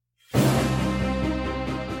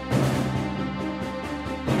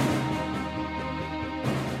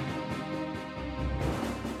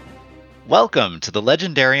Welcome to the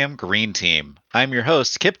Legendarium Green Team. I'm your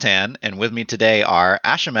host, Kiptan, and with me today are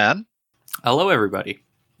Ashaman, Hello, everybody.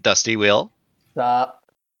 Dusty Wheel,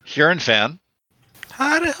 Huron Fan,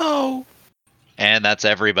 Howdy ho! and that's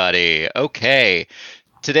everybody. Okay,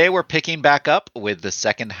 today we're picking back up with the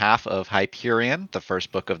second half of Hyperion, the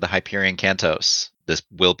first book of the Hyperion Cantos. This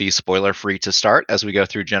will be spoiler-free to start as we go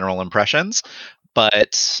through general impressions,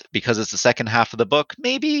 but because it's the second half of the book,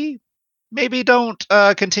 maybe don't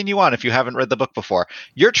continue on if you haven't read the book before.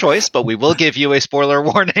 Your choice, but we will give you a spoiler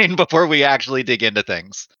warning before we actually dig into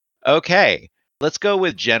things. Okay, let's go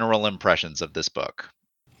with general impressions of this book.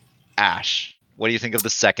 Ash, what do you think of the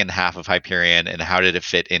second half of Hyperion, and how did it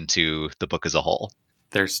fit into the book as a whole?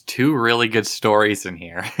 There's two really good stories in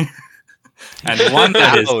here, and one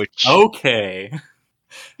that is Ouch. okay.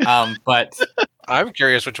 But I'm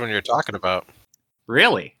curious which one you're talking about.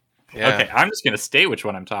 really, Yeah. okay, I'm just going to state which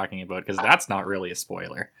one I'm talking about because that's not really a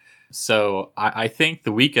spoiler. So I think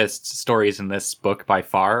the weakest stories in this book by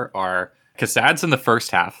far are Cassad's in the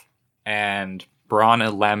first half and Braun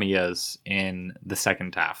and Lamia's in the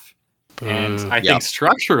second half. And I Yep. think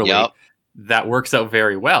structurally Yep. that works out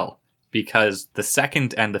very well because the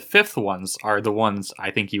second and the fifth ones are the ones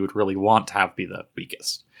I think you would really want to have be the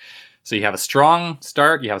weakest. So you have a strong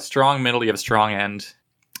start, you have a strong middle, you have a strong end.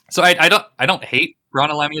 So I don't hate Braun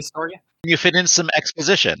and Lamia's story. You fit in some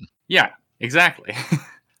exposition. Yeah, exactly.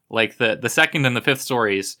 Like the second and the fifth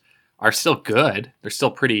stories are still good. They're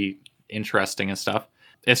still pretty interesting and stuff.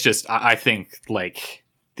 It's just I think like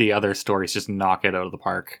the other stories just knock it out of the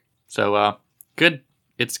park. So good.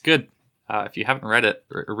 It's good. If you haven't read it,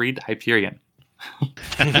 read Hyperion.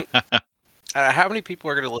 How many people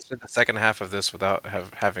are going to listen to the second half of this without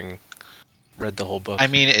having read the whole book? I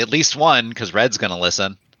mean, at least one, because Red's going to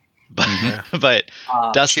listen. But, Mhm. but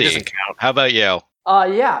she Dusty, doesn't count. how about you? I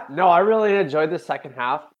really enjoyed the second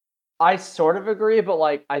half. I sort of agree, but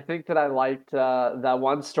I think that I liked that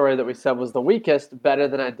one story that we said was the weakest better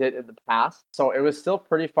than I did in the past. So it was still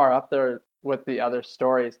pretty far up there with the other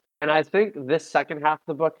stories. And I think this second half of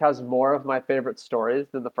the book has more of my favorite stories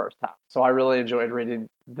than the first half. So I really enjoyed reading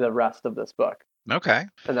the rest of this book. Okay.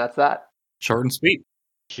 And that's that. Short and sweet.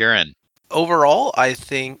 Huron. Overall, I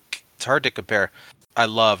think it's hard to compare. I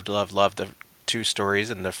loved the two stories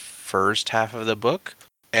in the first half of the book,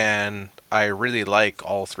 and I really like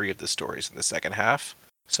all three of the stories in the second half.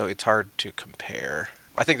 So it's hard to compare.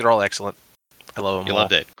 I think they're all excellent. I love them You all.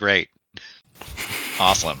 loved it. Great.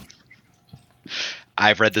 Awesome.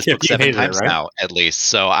 I've read this Yeah, book you 7 hated it, times right? now, at least,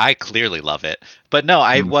 so I clearly love it. But no,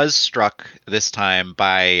 I was struck this time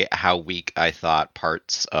by how weak I thought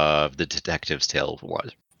parts of the detective's tale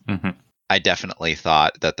was. Mm-hmm. I definitely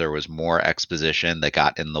thought that there was more exposition that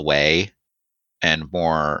got in the way and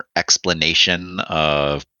more explanation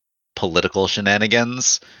of political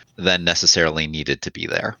shenanigans than necessarily needed to be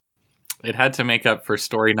there. It had to make up for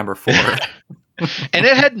story number 4. And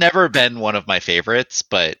it had never been one of my favorites,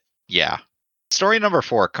 but yeah. Story number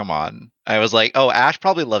 4, come on. I was like, oh, Ash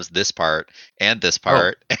probably loves this part and this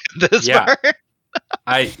part and this yeah. part.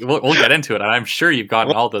 We'll get into it, and I'm sure you've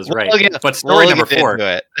gotten all those right. But we'll story number get 4,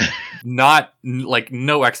 into it. not like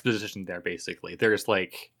no exposition there. Basically, there's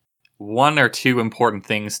like one or two important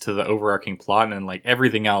things to the overarching plot, and like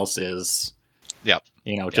everything else is, Yep.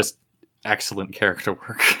 just excellent character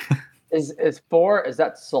work. Is 4, is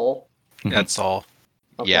that Soul? That's all.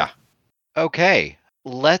 Okay. Yeah. Okay.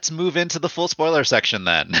 Let's move into the full spoiler section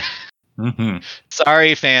then. Mm-hmm.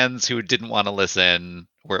 Sorry, fans who didn't want to listen.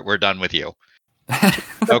 We're done with you.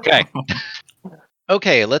 Okay.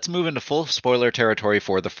 Okay, let's move into full spoiler territory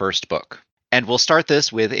for the first book. And we'll start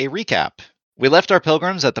this with a recap. We left our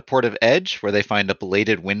pilgrims at the port of Edge, where they find a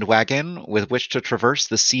belated wind wagon with which to traverse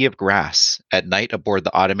the Sea of Grass. At night, aboard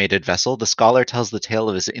the automated vessel, the scholar tells the tale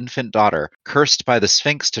of his infant daughter, cursed by the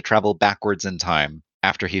Sphinx to travel backwards in time.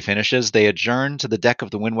 After he finishes, they adjourn to the deck of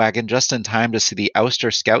the wind wagon just in time to see the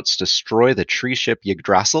Ouster scouts destroy the tree ship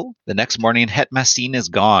Yggdrasil. The next morning, Hetmasine is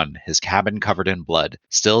gone, his cabin covered in blood.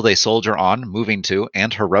 Still, they soldier on, moving to,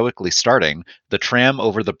 and heroically starting, the tram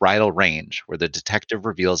over the Bridal Range, where the detective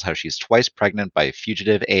reveals how she's twice pregnant by a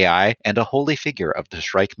fugitive AI and a holy figure of the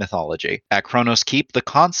Shrike mythology. At Kronos Keep, the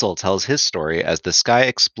consul tells his story as the sky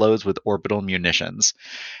explodes with orbital munitions.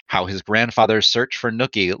 How his grandfather's search for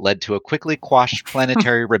Nookie led to a quickly quashed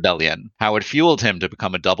planetary rebellion. How it fueled him to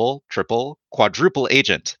become a double, triple, quadruple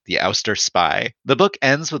agent, the Ouster spy. The book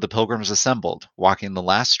ends with the pilgrims assembled, walking the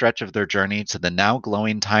last stretch of their journey to the now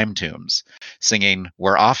glowing time tombs, singing,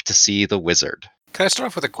 "We're off to see the wizard." Can I start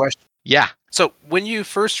off with a question? Yeah. So when you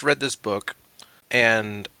first read this book,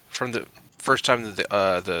 and from the first time that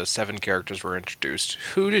the 7 characters were introduced,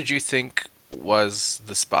 who did you think was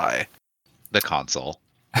the spy? The console.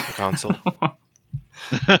 The console.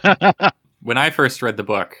 When I first read the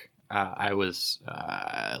book, I was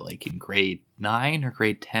like in grade 9 or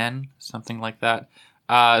grade 10, something like that.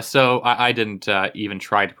 So I didn't even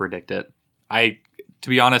try to predict it. To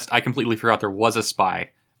be honest, I completely forgot there was a spy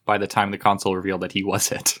by the time the console revealed that he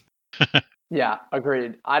was it. Yeah,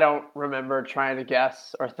 agreed. I don't remember trying to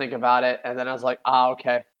guess or think about it, and then I was like,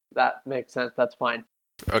 okay, that makes sense. That's fine.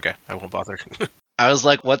 Okay, I won't bother. I was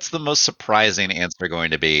like, what's the most surprising answer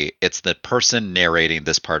going to be? It's the person narrating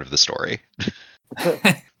this part of the story.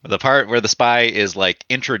 The part where the spy is like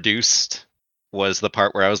introduced was the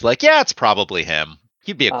part where I was like, yeah, it's probably him.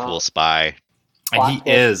 He'd be a cool spy. And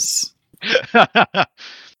he is.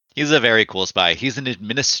 He's a very cool spy. He's an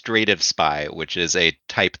administrative spy, which is a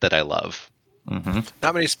type that I love. Mm-hmm.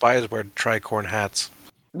 Not many spies wear tricorn hats.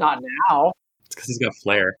 Not now. It's because he's got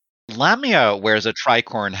flair. Lamia wears a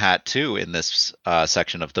tricorn hat too in this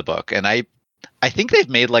section of the book, and I think they've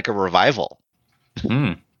made like a revival.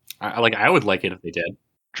 I would like it if they did.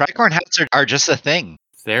 Tricorn hats are just a thing.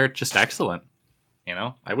 They're just excellent. You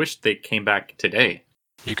know, I wish they came back today.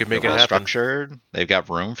 You could make They're it well happen. structured. They've got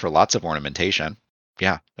room for lots of ornamentation.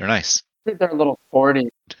 Yeah, they're nice. I think they're a little corny.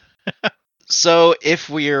 So if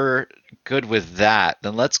we're good with that,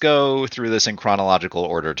 then let's go through this in chronological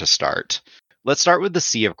order to start. Let's start with the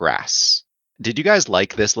Sea of Grass. Did you guys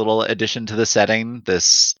like this little addition to the setting?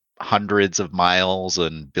 This hundreds of miles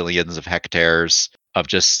and billions of hectares of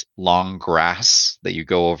just long grass that you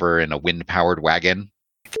go over in a wind-powered wagon?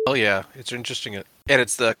 Oh yeah, it's interesting. And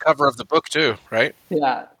it's the cover of the book too, right?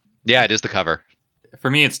 Yeah. Yeah, it is the cover.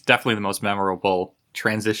 For me, it's definitely the most memorable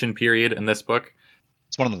transition period in this book.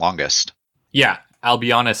 It's one of the longest. Yeah, I'll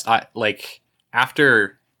be honest.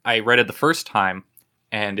 After I read it the first time,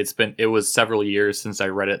 and it was several years since I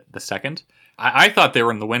read it the second. I thought they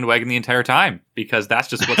were in the wind wagon the entire time because that's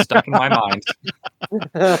just what stuck in my mind.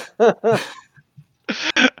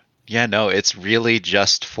 Yeah, no, it's really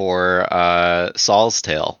just for Saul's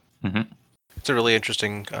Tale. Mm-hmm. It's a really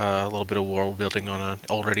interesting little bit of world building on an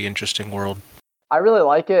already interesting world. I really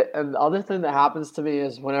like it, and the other thing that happens to me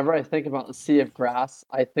is whenever I think about the Sea of Grass,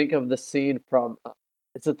 I think of the scene from,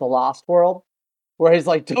 is it The Lost World? Where he's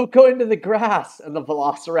like, don't go into the grass, and the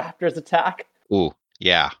velociraptors attack. Ooh,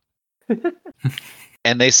 yeah.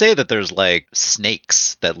 And they say that there's like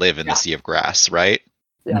snakes that live in the Sea of Grass, right?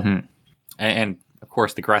 Yeah. Mm-hmm. And of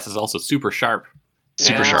course, the grass is also super sharp.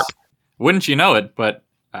 Super sharp. Wouldn't you know it, but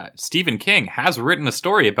Stephen King has written a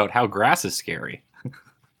story about how grass is scary.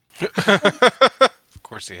 Of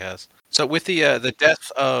course he has. So with the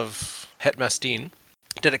death of Het Mastine,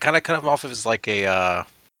 did it kind of cut him off as like a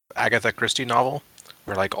Agatha Christie novel,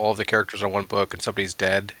 where like all of the characters are one book and somebody's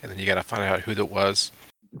dead, and then you got to find out who that was?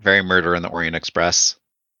 Very Murder in the Orient Express.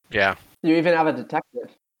 Yeah. You even have a detective.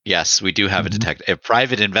 Yes, we do have a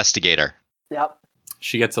private investigator. Yep.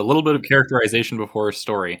 She gets a little bit of characterization before her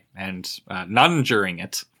story, and none during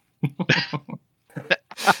it.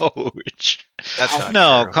 Ouch. That's not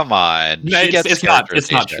No, true. come on. No, She gets it's not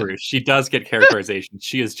characterization. true. She does get characterization.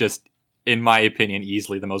 She is just, in my opinion,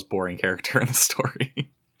 easily the most boring character in the story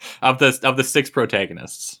of the 6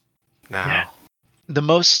 protagonists. No. Yeah. The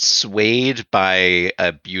most swayed by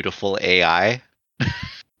a beautiful AI.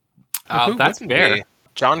 Who That's wouldn't fair. be?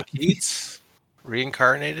 John Keats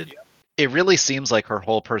reincarnated. It really seems like her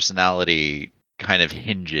whole personality kind of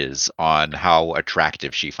hinges on how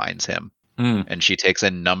attractive she finds him. Mm. And she takes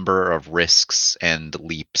a number of risks and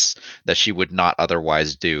leaps that she would not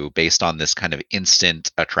otherwise do based on this kind of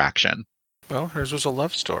instant attraction. Well, hers was a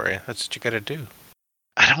love story. That's what you got to do.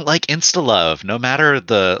 I don't like insta-love, no matter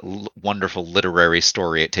the wonderful literary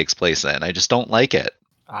story it takes place in. I just don't like it.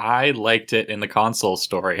 I liked it in the console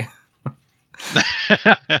story.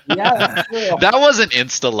 Yeah, that's true. That wasn't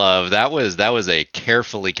insta-love. That was a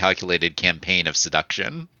carefully calculated campaign of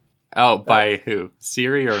seduction. Oh, by who?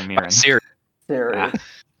 Siri or Miran? Seriously. Theory. Ah.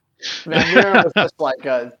 Man, Mira was just like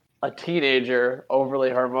a teenager, overly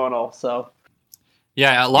hormonal, so...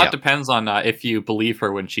 Yeah, a lot Yeah. depends on if you believe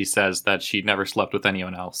her when she says that she never slept with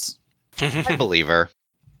anyone else. I believe her.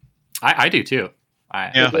 I do too.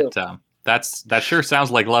 Yeah. But that sure sounds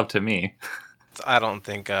like love to me. I don't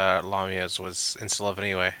think Lamia's was insta-love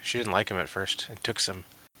anyway. She didn't like him at first. It took some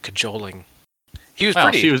cajoling. He was Well,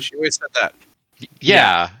 pretty. she She, was- always said that.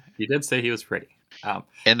 Yeah. You did say he was pretty. And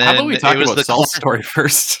How then about we it talk was about the Saul's story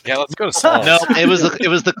first? Yeah, let's go to Saul. No, it was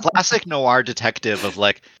the classic noir detective of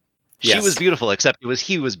like she Yes. was beautiful, except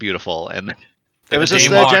he was beautiful, and The it was just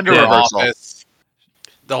Dame the walked gender in the reversal. office.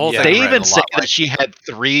 The whole Yeah. thing. They read even a say lot that like- she had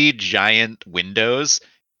 3 giant windows,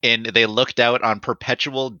 and they looked out on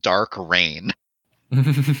perpetual dark rain.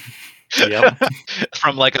 Yep.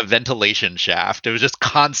 from like a ventilation shaft. It was just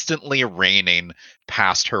constantly raining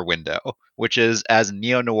past her window, which is as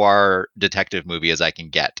neo-noir detective movie as I can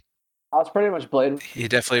get. I was pretty much Blade. He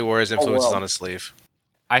definitely wore his influences on his sleeve.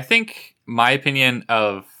 I think my opinion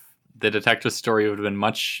of the detective story would have been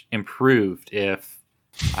much improved if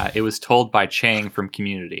it was told by Chang from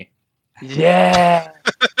Community. Yeah.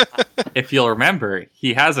 If you'll remember,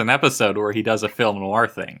 he has an episode where he does a film noir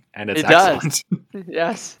thing, and it's He does. excellent.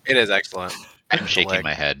 Yes. It is excellent. I'm shaking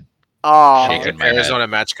my head. Oh, Shaking my head. Arizona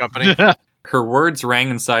Match Company. Her words rang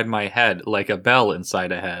inside my head like a bell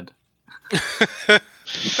inside a head.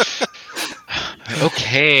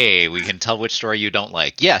 Okay, we can tell which story you don't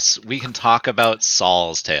like. Yes, we can talk about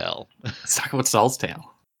Saul's Tale. Let's talk about Saul's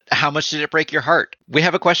Tale. How much did it break your heart? We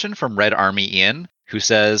have a question from Red Army Ian, who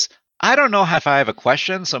says, I don't know if I have a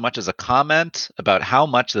question so much as a comment about how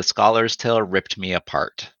much the Scholar's Tale ripped me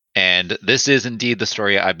apart. And this is indeed the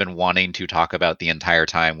story I've been wanting to talk about the entire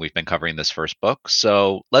time we've been covering this first book.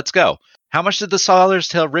 So let's go. How much did the Scholar's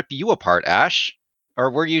Tale rip you apart, Ash? Or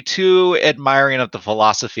were you too admiring of the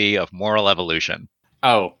philosophy of moral evolution?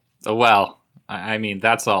 Oh, well, I mean,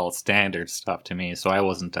 that's all standard stuff to me, so I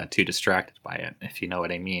wasn't too distracted by it, if you know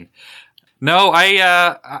what I mean. No,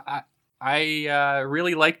 I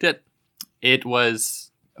really liked it. It was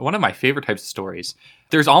one of my favorite types of stories.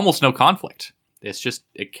 There's almost no conflict. It's just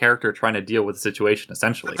a character trying to deal with the situation,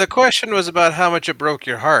 essentially. The question was about how much it broke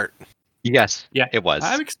your heart. Yes, Yeah, it was.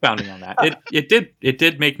 I'm expounding on that. It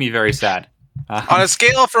did make me very sad. On a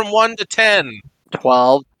scale from 1 to 10.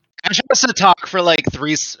 12. Ash has to talk for like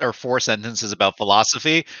 3 or 4 sentences about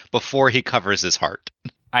philosophy before he covers his heart.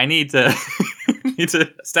 I need to need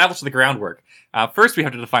to establish the groundwork. First, we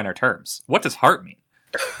have to define our terms. What does heart mean?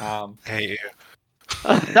 Hey,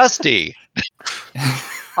 Dusty.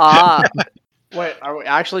 Wait, are we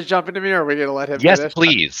actually jumping to me, or are we going to let him Yes, finish?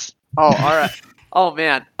 please. Oh, all right. Oh,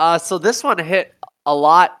 man. So this one hit a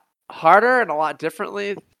lot harder and a lot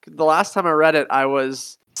differently. The last time I read it, I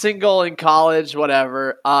was single in college,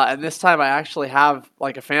 whatever. And this time I actually have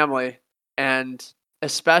like a family, and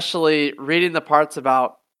especially reading the parts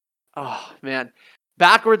about, oh man,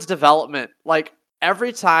 backwards development. Like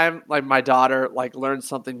every time like my daughter like learns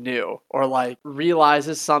something new or like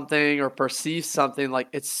realizes something or perceives something, like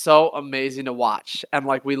it's so amazing to watch. And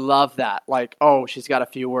like we love that. Like, oh, she's got a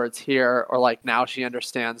few words here, or like now she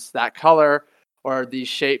understands that color or these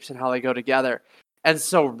shapes and how they go together. And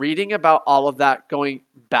so reading about all of that going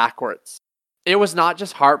backwards, it was not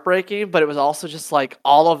just heartbreaking, but it was also just like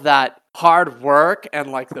all of that hard work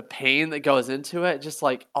and like the pain that goes into it, just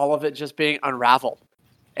like all of it just being unraveled.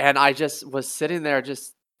 And I just was sitting there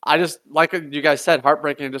I just, like you guys said,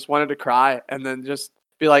 heartbreaking, just wanted to cry and then just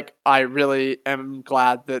be like, I really am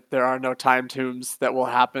glad that there are no time tombs that will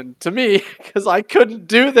happen to me because I couldn't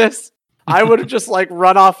do this. I would have just like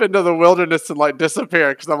run off into the wilderness and like disappear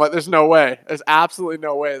because I'm like, there's no way. There's absolutely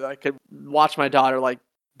no way that I could watch my daughter like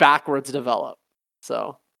backwards develop.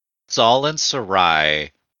 So Saul and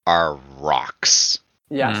Sarai are rocks.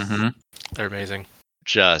 yes. Mm-hmm. they're amazing.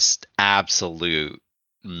 Just absolute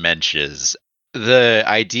menches. The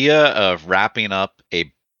idea of wrapping up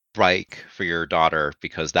a bike for your daughter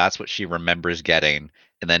because that's what she remembers getting,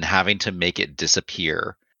 and then having to make it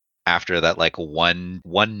disappear after that like one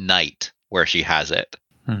night where she has it.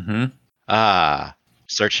 Mm-hmm.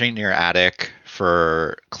 Searching your attic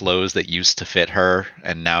for clothes that used to fit her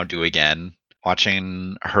and now do again.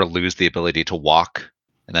 Watching her lose the ability to walk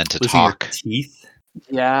and then to Losing her talk. teeth.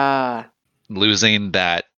 Yeah. Losing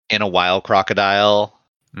that in a wild crocodile.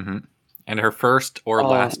 Mm-hmm. And her first or Oh.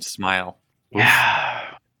 last smile.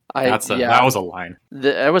 Yeah. That was a line.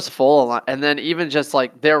 It was full of, and then even just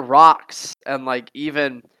like they're rocks, and like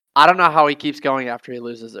even I don't know how he keeps going after he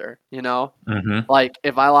loses her. You know, Mm-hmm. like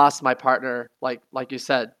if I lost my partner, like you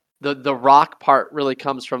said, the rock part really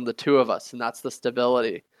comes from the two of us, and that's the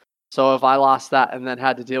stability. So if I lost that and then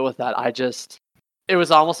had to deal with that, it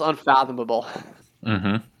was almost unfathomable.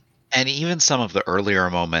 Mm-hmm. And even some of the earlier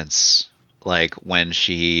moments, like when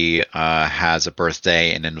she has a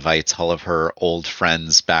birthday and invites all of her old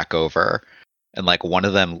friends back over, and like one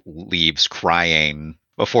of them leaves crying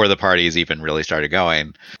before the party's even really started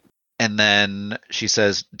going. And then she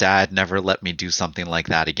says, Dad never let me do something like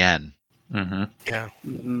that again. Mm-hmm. Yeah.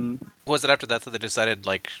 Mm-hmm. Was it after that they decided,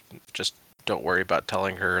 like, just don't worry about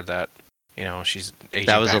telling her that, you know, she's aging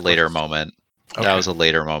That was a later backwards? moment. Okay. That was a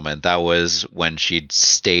later moment. That was when she'd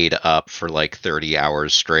stayed up for like 30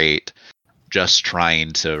 hours straight, just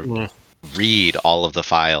trying to Mm. read all of the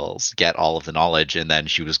files, get all of the knowledge, and then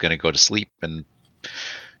she was going to go to sleep. And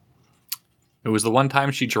It was the one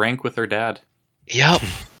time she drank with her dad. yep,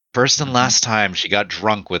 First and last time she got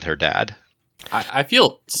drunk with her dad. I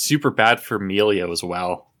feel super bad for Melio as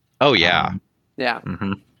well. Oh, yeah. Yeah.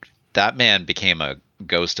 Mhm. That man became a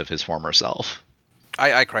ghost of his former self.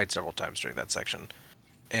 I cried several times during that section.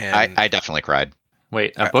 And I definitely cried.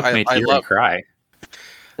 Wait, a book made I Tyrion love- cry.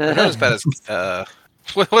 not as bad as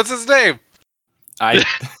what's his name? I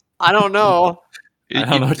I don't know. I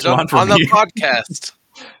don't know what He's you on, want from on the me. podcast.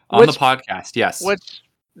 On the Which- podcast, yes. Which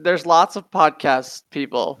there's lots of podcast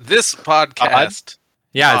people. This podcast.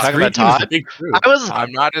 Yeah, it's Talking Green about Team's Todd? a big crew. I was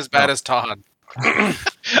I'm not as bad Oh. as Todd.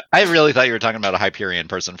 I really thought you were talking about a Hyperion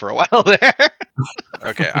person for a while there.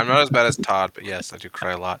 Okay, I'm not as bad as Todd, but yes, I do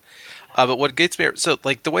cry a lot. But what gets me, so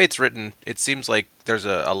like the way it's written, it seems like there's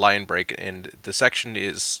a line break, and the section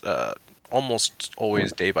is almost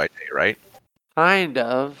always day by day, right? Kind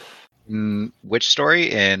of. Which story?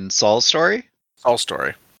 In Saul's story? All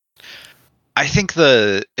story. I think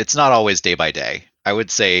it's not always day by day. I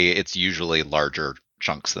would say it's usually larger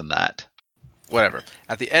chunks than that. Whatever.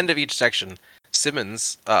 At the end of each section,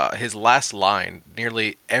 Simmons, his last line,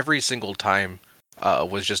 nearly every single time,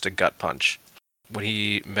 was just a gut punch. When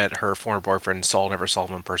he met her former boyfriend, Saul never saw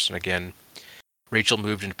him in person again. Rachel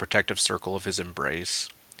moved into protective circle of his embrace.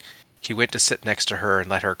 He went to sit next to her and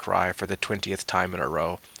let her cry for the 20th time in a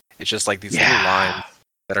row. It's just like these little lines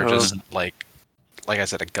that are just like I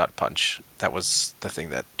said, a gut punch. That was the thing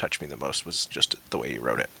that touched me the most, was just the way he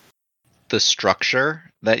wrote it. The structure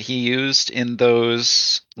that he used in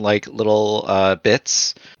those like little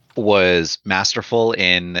bits was masterful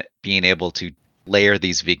in being able to layer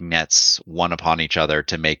these vignettes one upon each other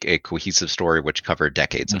to make a cohesive story which covered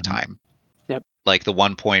decades of time. Yep. Like the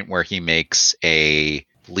one point where he makes a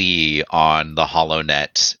plea on the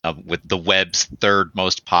HoloNet with the web's third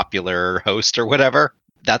most popular host or whatever.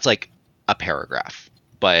 That's like a paragraph.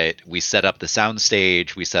 But we set up the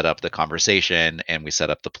soundstage, we set up the conversation, and we set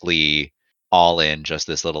up the plea all in just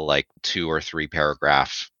this little like 2 or 3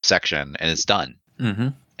 paragraph section, and it's done. Mm-hmm.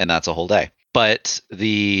 And that's a whole day. But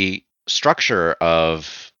the structure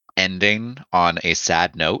of ending on a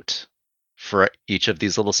sad note for each of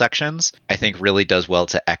these little sections, I think really does well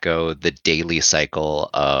to echo the daily cycle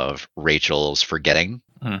of Rachel's forgetting.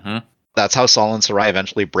 Mm-hmm. That's how Saul and Sarai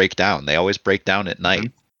eventually break down. They always break down at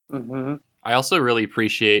night. Mm-hmm. I also really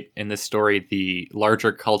appreciate in this story the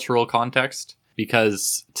larger cultural context,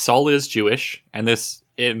 because Saul is Jewish, and this,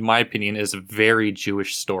 in my opinion, is a very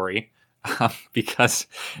Jewish story. Because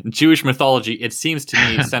Jewish mythology, it seems to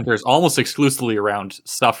me, centers almost exclusively around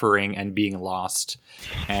suffering and being lost,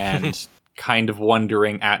 and kind of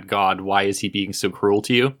wondering at God, why is he being so cruel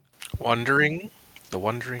to you? The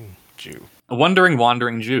wandering Jew. A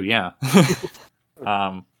wandering Jew, yeah.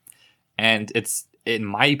 And it's, in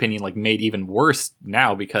my opinion, like made even worse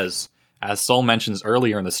now because, as Saul mentions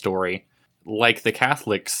earlier in the story, like the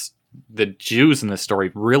Catholics, the Jews in this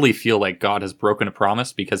story really feel like God has broken a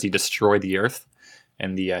promise because he destroyed the earth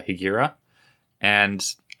in the Hegira. And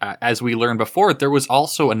as we learned before, there was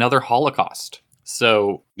also another Holocaust.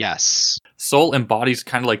 So Yes. Saul embodies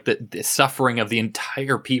kind of like the suffering of the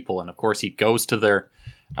entire people. And of course, he goes to their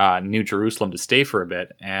New Jerusalem to stay for a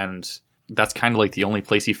bit. And that's kind of like the only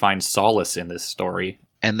place he finds solace in this story.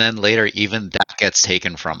 And then later, even that gets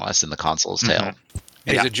taken from us in the Consul's Tale.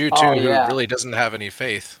 He's Yeah. a Jew too, who really doesn't have any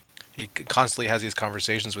faith. He constantly has these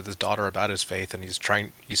conversations with his daughter about his faith, and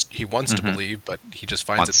he wants to believe, but he just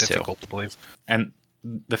finds it difficult to believe. And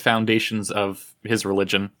the foundations of his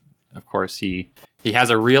religion, of course, he has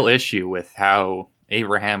a real issue with how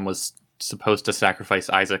Abraham was supposed to sacrifice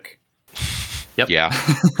Isaac. Yep. Yeah.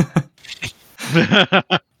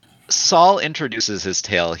 Saul introduces his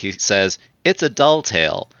tale. He says, "It's a dull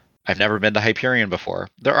tale. I've never been to Hyperion before.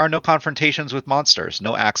 There are no confrontations with monsters,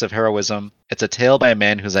 no acts of heroism. It's a tale by a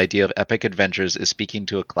man whose idea of epic adventures is speaking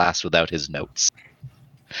to a class without his notes."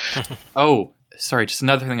 Oh, sorry, just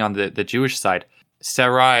another thing on the Jewish side.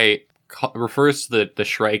 Sarai refers to the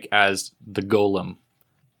Shrike as the Golem.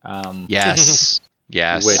 Yes.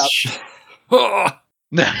 Yes. Which...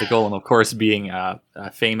 the Golem, of course, being a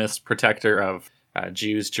famous protector of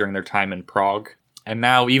Jews during their time in Prague. And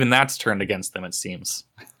now even that's turned against them, it seems.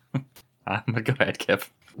 Go ahead, Kip.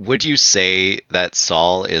 Would you say that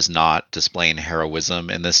Saul is not displaying heroism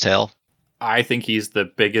in this tale? I think he's the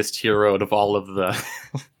biggest hero out of all of the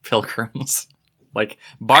pilgrims. Like,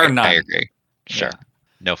 bar none. I agree. Sure. Yeah.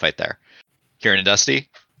 No fight there. Kieran and Dusty?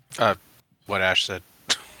 What Ash said.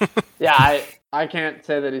 Yeah, I can't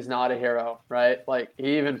say that he's not a hero, right? Like,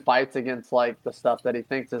 he even fights against, like, the stuff that he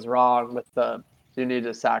thinks is wrong with you need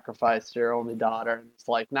to sacrifice your only daughter. And it's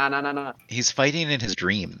like, nah. He's fighting in his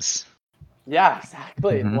dreams. Yeah,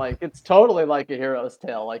 exactly. Mhm. Like it's totally like a hero's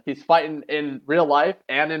tale. Like he's fighting in real life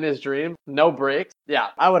and in his dream, no breaks. Yeah,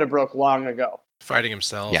 I would have broke long ago. Fighting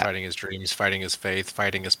himself, Yeah. fighting his dreams, fighting his faith,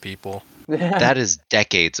 fighting his people. That is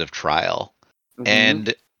decades of trial. Mhm.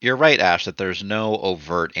 And you're right, Ash, that there's no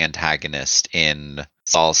overt antagonist in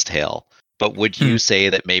Saul's Tale. But would you say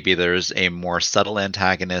that maybe there's a more subtle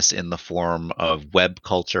antagonist in the form of web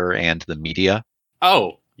culture and the media?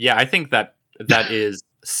 Oh, yeah, I think that is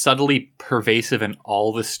subtly pervasive in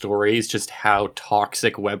all the stories, just how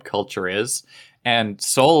toxic web culture is. And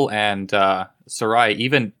Soul and Sarai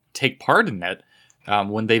even take part in it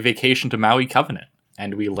when they vacation to Maui Covenant.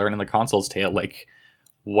 And we learn in the Consul's Tale, like,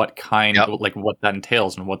 what kind, Yep. like, what that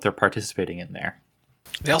entails and what they're participating in there.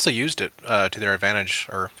 They also used it to their advantage,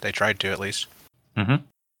 or they tried to at least. Mm-hmm.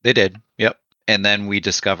 They did. Yep. And then we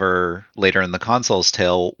discover later in the Consul's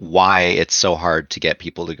Tale why it's so hard to get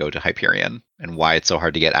people to go to Hyperion, and why it's so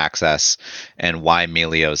hard to get access, and why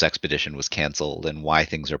Melio's expedition was canceled, and why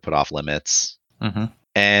things are put off limits. Mm-hmm.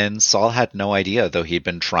 And Saul had no idea, though he'd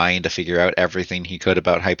been trying to figure out everything he could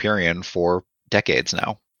about Hyperion for decades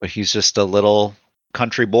now. But he's just a little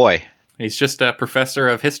country boy. He's just a professor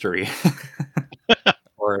of history.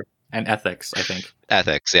 Or and ethics, I think.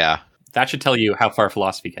 Ethics, yeah. That should tell you how far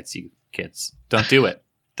philosophy gets you, kids. Don't do it.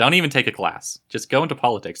 Don't even take a class. Just go into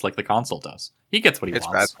politics like the Consul does. He gets what he It's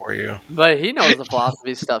bad wants. for you. But he knows the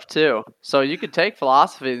philosophy stuff too. So you could take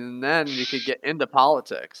philosophy and then you could get into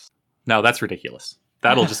politics. No, that's ridiculous.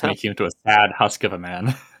 That'll just make you into a sad husk of a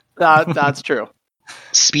man. That's true.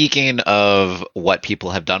 Speaking of what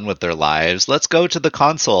people have done with their lives, let's go to the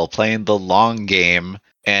Consul playing the long game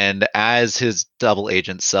and as his double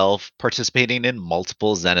agent self participating in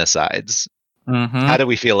multiple Xenocides. Mm-hmm. How do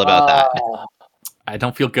we feel about that? I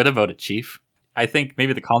don't feel good about it, Chief. I think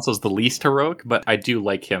maybe the Consul's the least heroic, but I do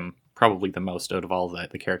like him probably the most out of all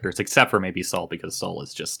the characters, except for maybe Saul, because Saul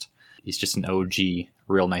is he's just an OG,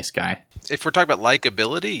 real nice guy. If we're talking about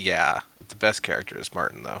likability, yeah, the best character is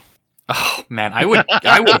Martin, though. Oh man, I would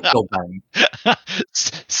have killed him.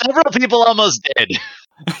 Several people almost did.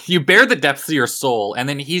 You bear the depths of your soul, and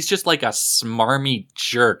then he's just like a smarmy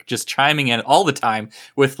jerk, just chiming in all the time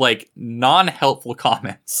with like non-helpful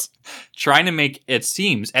comments, trying to make it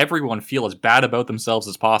seems everyone feel as bad about themselves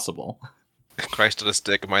as possible. Christ on a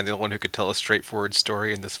stick, am I the only one who could tell a straightforward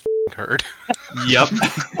story in this f***ing herd? Yep.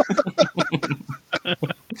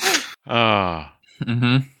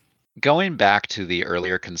 Mm-hmm. Going back to the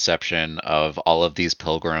earlier conception of all of these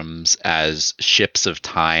pilgrims as ships of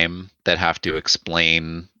time that have to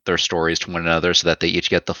explain their stories to one another so that they each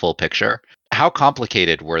get the full picture, how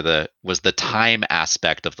complicated was the time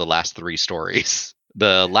aspect of the last three stories?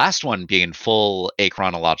 The last one being full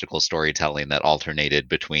achronological storytelling that alternated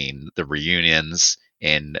between the reunions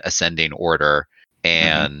in ascending order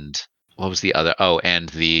and what was the other? Oh, and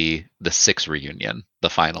the 6 reunion, the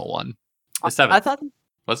final one. The 7th. I thought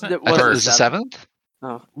Wasn't it? I thought it was the the 7th?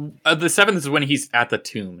 Oh. The 7th is when he's at the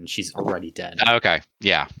tomb and she's already dead. Okay,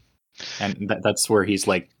 yeah. And that's where he's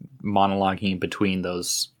like monologuing between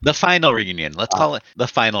those. The final reunion. Let's call it the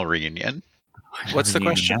final reunion. What's the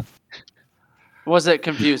question? Was it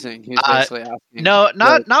confusing? He's basically asking. No,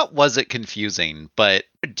 not was it confusing, but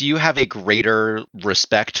do you have a greater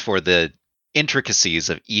respect for the intricacies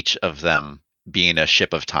of each of them being a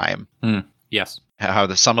ship of time? Yes.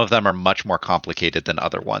 How some of them are much more complicated than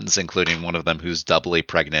other ones, including one of them who's doubly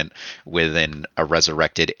pregnant with a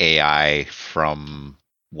resurrected AI from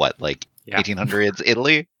what, like 1800s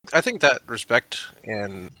Italy? I think that respect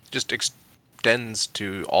and just extends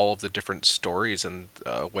to all of the different stories and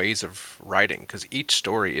ways of writing, because each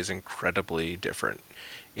story is incredibly different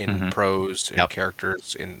in prose, in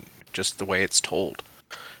characters, in just the way it's told.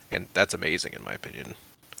 And that's amazing, in my opinion.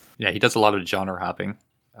 Yeah, he does a lot of genre hopping.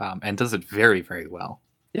 And does it very, very well.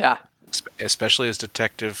 Yeah. Especially his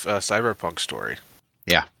detective cyberpunk story.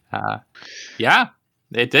 Yeah. Yeah,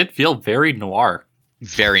 it did feel very noir.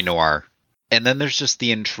 Very noir. And then there's just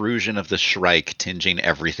the intrusion of the Shrike tinging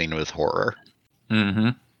everything with horror.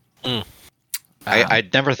 I'd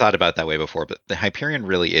never thought about it that way before, but the Hyperion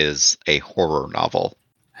really is a horror novel.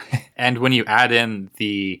 And when you add in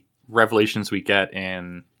the revelations we get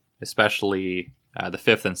in especially the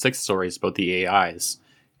 5th and 6th stories about the AIs,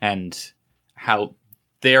 and how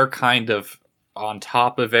they're kind of on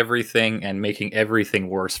top of everything and making everything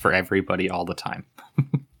worse for everybody all the time.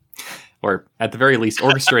 Or at the very least,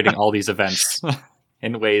 orchestrating all these events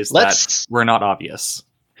in ways that were not obvious.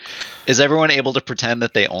 Is everyone able to pretend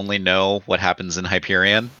that they only know what happens in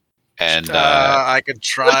Hyperion? And I could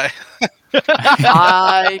try.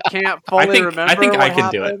 I can't fully remember. I think what I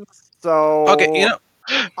can do it. happened, So Okay,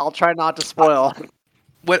 I'll try not to spoil.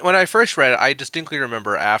 when I first read it, I distinctly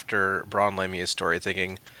remember after Braun Lamia's story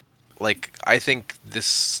thinking, like, I think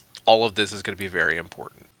all of this is going to be very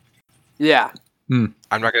important. Yeah. I'm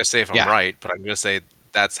not going to say if I'm Yeah. right, but I'm going to say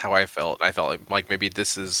that's how I felt. I felt like maybe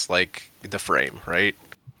this is like the frame, right?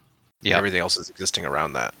 Yeah. Everything else is existing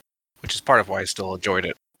around that, which is part of why I still enjoyed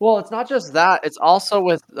it. Well, it's not just that. It's also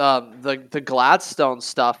with the Gladstone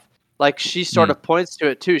stuff. Like, she sort of points to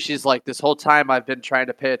it, too. She's like, this whole time I've been trying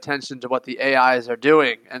to pay attention to what the AIs are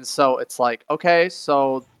doing. And so it's like, okay,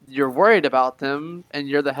 so you're worried about them, and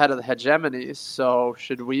you're the head of the hegemony. So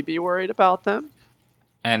should we be worried about them?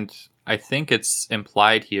 And I think it's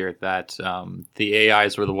implied here that the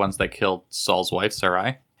AIs were the ones that killed Saul's wife,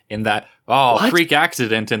 Sarai. In that, What? freak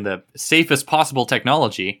accident in the safest possible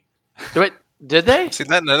technology. Wait, did they? See,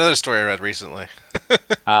 that another story I read recently.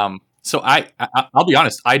 So I'll be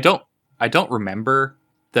honest, I don't remember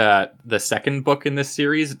the second book in this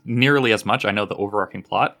series nearly as much. I know the overarching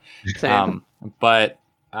plot, Same. but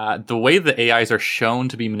the way the AIs are shown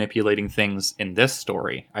to be manipulating things in this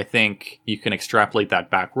story, I think you can extrapolate that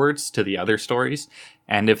backwards to the other stories.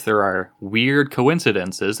 And if there are weird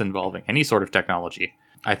coincidences involving any sort of technology,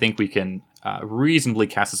 I think we can reasonably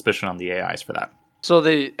cast suspicion on the AIs for that. So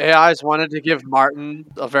the AIs wanted to give Martin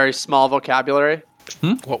a very small vocabulary.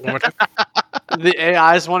 What, one more time? The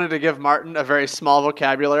AIs wanted to give Martin a very small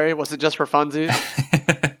vocabulary. Was it just for funsies?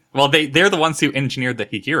 Well, they're the ones who engineered the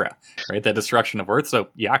Higira, right? The destruction of Earth. So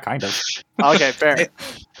yeah, kind of. Okay, fair.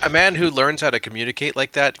 A man who learns how to communicate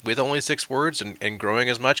like that with only 6 words and growing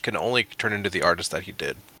as much can only turn into the artist that he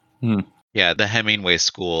did. Yeah, the Hemingway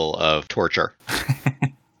school of torture.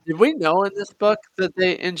 Did we know in this book that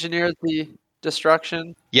they engineered the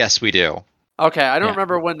destruction? Yes, we do. Okay, I don't Yeah.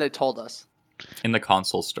 remember when they told us. In the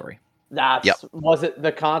console story. Was it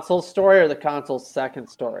the console story or the console's second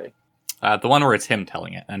story? The one where it's him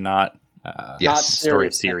telling it and not Yes. Not Story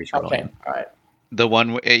of Sirius. Series Rebellion. Okay, all right. The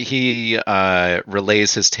one he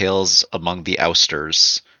relays his tales among the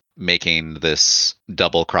ousters, making this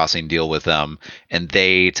double crossing deal with them, and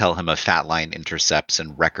they tell him of fat line intercepts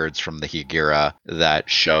and records from the Higira that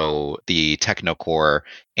show the Technocore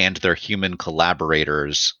and their human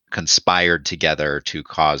collaborators conspired together to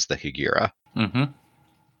cause the Higira. Mm-hmm.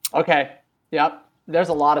 Okay, yep. There's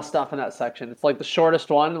a lot of stuff in that section. It's like the shortest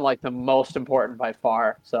one and like the most important by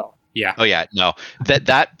far. So Yeah. Oh yeah, no,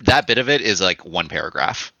 that bit of it is like one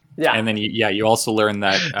paragraph. yeah, And then, you also learn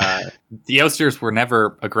that the Ousters were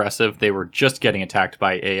never aggressive. They were just getting attacked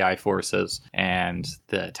by AI forces. And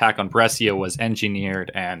the attack on Brescia was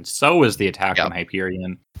engineered, and so was the attack Yep. on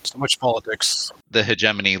Hyperion. So much politics. The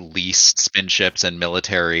hegemony leased spin ships and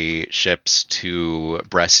military ships to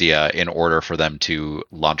Brescia in order for them to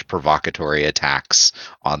launch provocatory attacks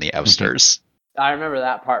on the ousters. I remember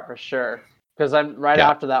that part for sure. Because I'm right Yeah.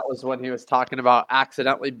 after that was when he was talking about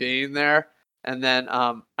accidentally being there. And then,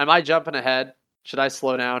 am I jumping ahead? Should I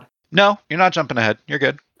slow down? No, you're not jumping ahead. You're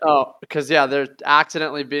good. Oh, because yeah, they're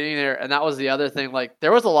accidentally being there, and that was the other thing. Like,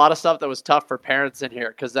 there was a lot of stuff that was tough for parents in here,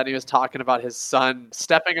 because then he was talking about his son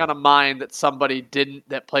stepping on a mine that somebody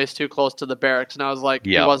that placed too close to the barracks, and I was like,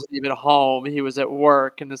 Yep. he wasn't even home, he was at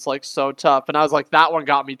work, and it's like so tough. And I was like, that one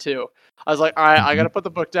got me too. I was like, all right, I gotta put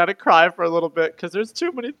the book down and cry for a little bit, because there's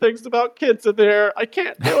too many things about kids in there. I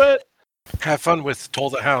can't do it. Have fun with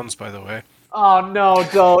Toll the Hounds, by the way. Oh no!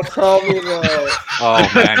 Don't tell me that.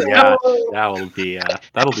 Oh, man, yeah.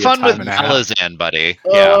 That'll be Fun a with time and a half. Malazan, buddy.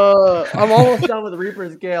 Yeah. I'm almost done with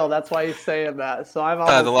Reaper's Gale. That's why he's saying that. So I'm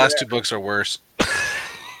almost The last there. 2 books are worse.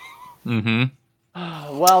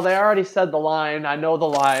 Mm-hmm. Well, they already said the line. I know the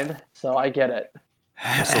line, so I get it.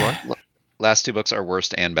 Last 2 books are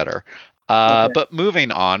worst and better. Okay. But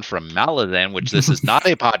moving on from Malazan, which this is not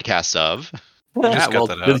a podcast of. Yeah, Just cut well,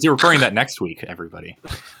 that out. you're recording that next week, everybody.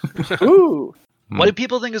 Ooh. What do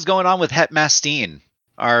people think is going on with Het Mastine,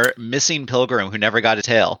 our missing pilgrim who never got a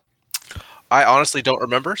tail? I honestly don't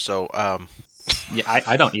remember, so Yeah,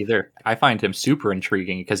 I don't either. I find him super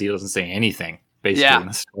intriguing because he doesn't say anything, basically, Yeah. in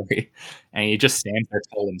the story. And he just stands there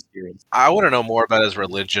tall and serious. I want to know more about his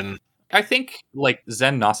religion. I think, like,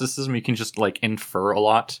 Zen Gnosticism, you can just, like, infer a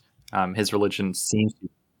lot. His religion seems to...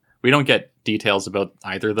 We don't get details about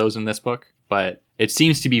either of those in this book, but it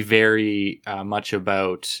seems to be very much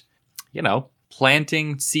about,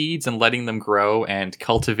 planting seeds and letting them grow and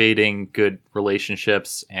cultivating good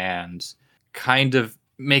relationships and kind of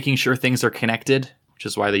making sure things are connected, which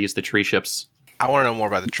is why they use the tree ships. I want to know more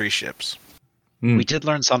about the tree ships. We did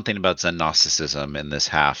learn something about Zen Gnosticism in this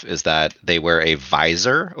half, is that they wear a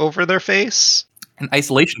visor over their face, An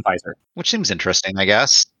isolation visor. which seems interesting, I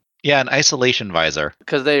guess. Yeah, an isolation visor.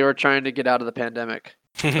 Because they were trying to get out of the pandemic.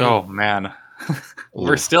 Oh, man.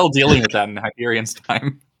 We're still dealing with that in Hyperion's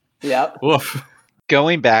time. Yep. Woof.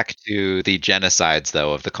 Going back to the genocides,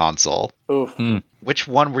 though, of the console, Oof. which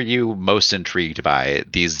one were you most intrigued by?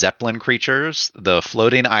 The Zeppelin creatures, the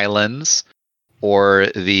floating islands, or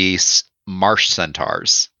the marsh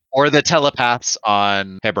centaurs? Or the telepaths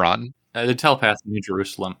on Hebron? The telepath in New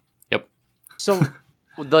Jerusalem. Yep. So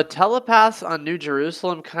the telepaths on New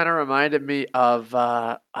Jerusalem kind of reminded me of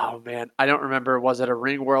oh man, I don't remember. Was it a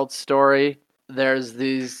Ringworld story? There's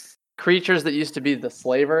these creatures that used to be the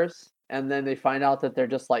slavers, and then they find out that they're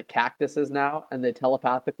just like cactuses now, and they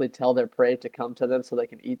telepathically tell their prey to come to them so they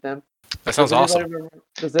can eat them. That sounds awesome.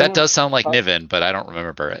 That does sound like Niven, but I don't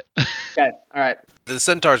remember it. Okay, all right. The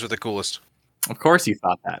centaurs were the coolest. Of course you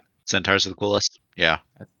thought that. Centaurs are the coolest. Yeah.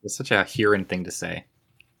 That's such a Huron thing to say.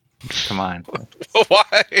 Come on.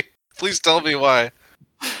 Why? Please tell me why.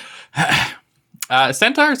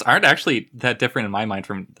 Centaurs aren't actually that different in my mind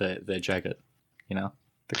from the Jagged. You know?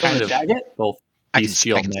 They're kind of Jagged? both I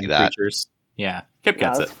bestial can see men that. creatures. Yeah. Kip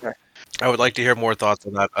gets it. I would like to hear more thoughts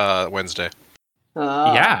on that Wednesday.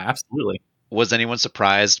 Yeah, absolutely. Was anyone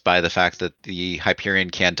surprised by the fact that the Hyperion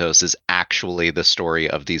Cantos is actually the story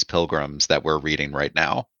of these pilgrims that we're reading right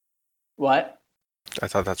now? What? I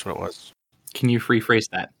thought that's what it was. Can you rephrase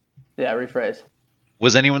that? Yeah, rephrase.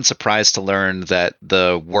 Was anyone surprised to learn that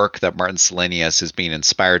the work that Martin Selenius is being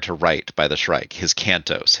inspired to write by the Shrike, his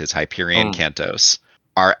cantos, his Hyperion cantos,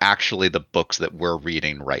 are actually the books that we're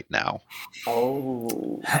reading right now?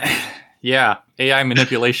 Oh. Yeah, AI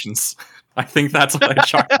manipulations. I think that's what I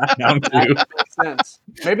chalk that down to. That makes sense.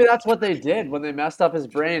 Maybe that's what they did when they messed up his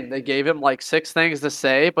brain. They gave him like 6 things to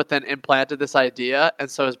say, but then implanted this idea, and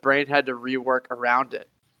so his brain had to rework around it.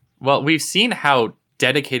 Well, we've seen how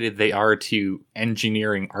dedicated they are to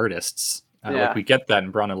engineering artists. Like we get that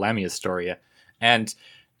in Bron and Lamia's story. And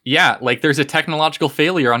yeah, like there's a technological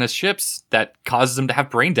failure on his ships that causes him to have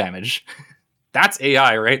brain damage. That's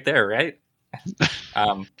AI right there, right?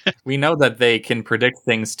 We know that they can predict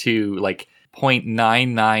things to like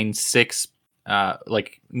 0.996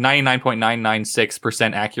 like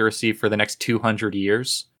 99.996% accuracy for the next 200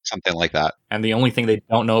 years. Something like that. And the only thing they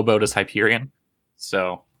don't know about is Hyperion.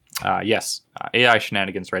 So, yes, AI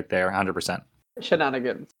shenanigans right there, 100%.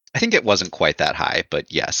 Shenanigans. I think it wasn't quite that high,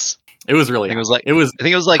 but yes. It was really. I think it was like. It was. I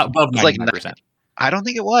think it was like above 99%. I don't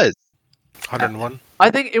think it was 101. I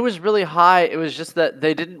think it was really high. It was just that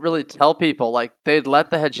they didn't really tell people. Like they'd let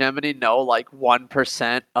the hegemony know like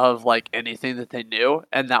 1% of like anything that they knew,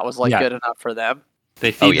 and that was like good enough for them.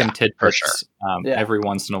 They feed them tidbits for sure. Every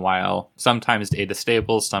once in a while, sometimes to aid the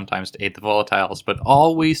staples, sometimes to aid the volatiles, but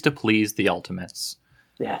always to please the ultimates.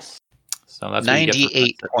 Yes. So that's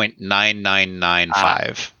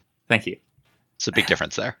 98.9995. Thank you. It's a big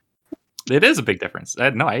difference there. It is a big difference.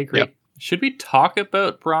 No, I agree. Yep. Should we talk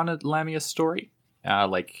about Bron and Lamia's story?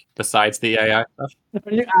 Like besides the AI stuff?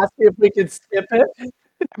 Are you asking if we could skip it? I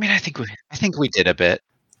mean, I think we did a bit,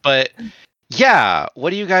 but yeah.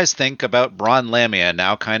 What do you guys think about Bron Lamia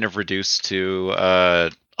now kind of reduced to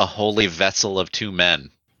a holy vessel of 2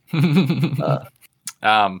 men?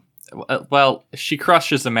 Well, she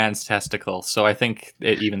crushes a man's testicle, so I think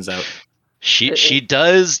it evens out. She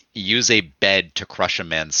does use a bed to crush a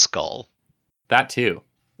man's skull. That too.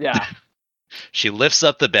 Yeah. She lifts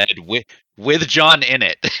up the bed with John in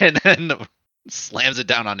it and then slams it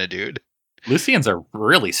down on a dude. Lucians are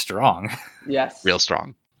really strong. Yes. Real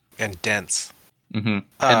strong. And dense. Mm-hmm. And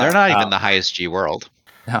they're not even the highest G world.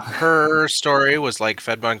 Her story was like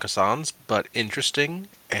Fedman Kassan's, but interesting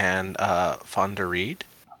and fun to read.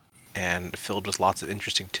 And filled with lots of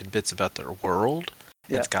interesting tidbits about their world.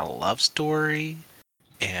 Yeah. It's got a love story.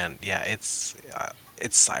 And yeah, it's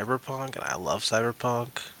cyberpunk, and I love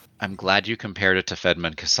cyberpunk. I'm glad you compared it to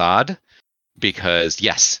Fedman Kassad, because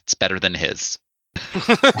yes, it's better than his.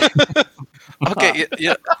 Okay,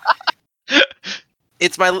 yeah.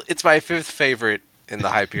 It's my 5th favorite in the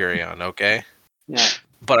Hyperion, okay? Yeah.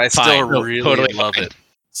 But I still really totally love fine. it.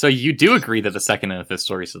 So you do agree that the second and the 5th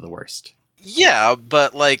stories are the worst? Yeah,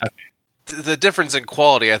 but like the difference in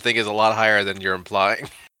quality I think is a lot higher than you're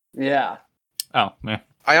implying. Yeah. Oh, yeah.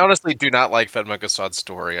 I honestly do not like Fedman Kassad's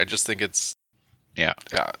story. I just think it's Yeah.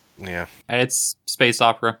 It's space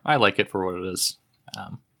opera. I like it for what it is.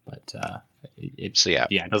 But it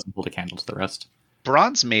doesn't hold a candle to the rest.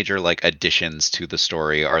 Bron's major additions to the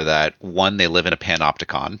story are that one, they live in a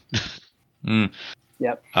panopticon.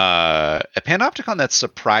 Yep. A panopticon that's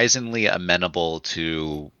surprisingly amenable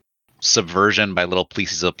to subversion by little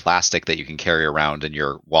pieces of plastic that you can carry around in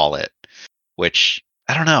your wallet. Which,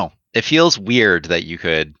 I don't know. It feels weird that you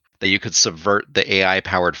could subvert the AI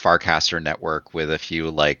powered Farcaster network with a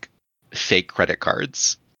few fake credit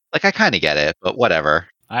cards. Like, I kind of get it, but whatever.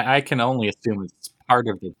 I can only assume it's part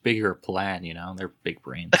of the bigger plan, they're big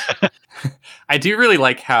brains. I do really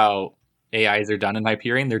like how AIs are done in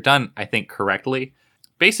Hyperion. They're done, I think, correctly.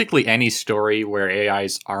 Basically, any story where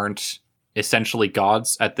AIs aren't essentially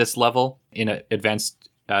gods at this level in an advanced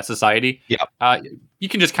society, you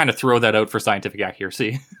can just kind of throw that out for scientific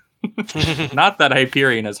accuracy. Not that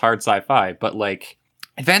Hyperion is hard sci-fi, but like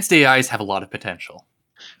advanced AIs have a lot of potential.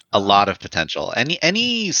 A lot of potential.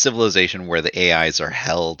 Any civilization where the AIs are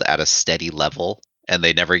held at a steady level and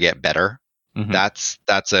they never get better, Mhm.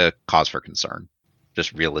 that's a cause for concern,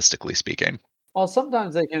 just realistically speaking. Well,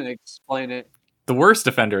 sometimes they can explain it. The worst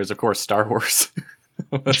offender is, of course, Star Wars.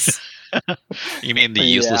 You mean the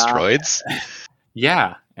useless Yeah. droids?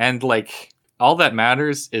 Yeah, and like all that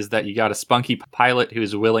matters is that you got a spunky pilot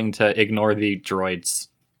who's willing to ignore the droids,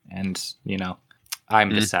 and I'm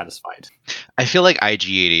dissatisfied. I feel like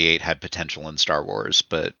IG-88 had potential in Star Wars,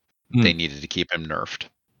 but Hmm. they needed to keep him nerfed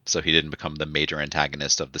so he didn't become the major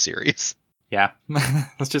antagonist of the series. Yeah,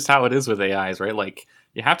 that's just how it is with AIs, right? Like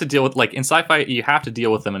you have to deal with, like in sci-fi, you have to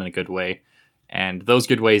deal with them in a good way, and those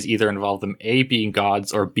good ways either involve them A, being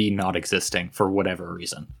gods, or B, not existing for whatever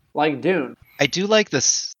reason. Like Dune. I do like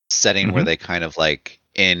this setting where they kind of like,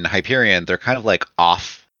 in Hyperion, they're kind of like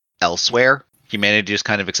off elsewhere. Humanity just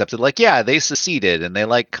kind of accepted, like, yeah, they seceded and they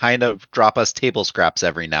like kind of drop us table scraps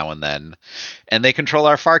every now and then. And they control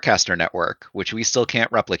our Farcaster network, which we still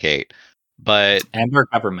can't replicate. But And our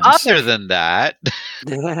governments. other than that,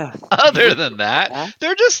 Yeah.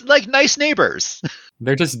 they're just like nice neighbors.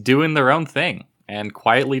 They're just doing their own thing and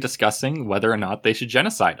quietly discussing whether or not they should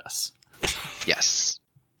genocide us. Yes.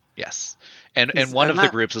 And Is- one and of the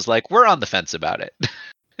that- groups is like, we're on the fence about it.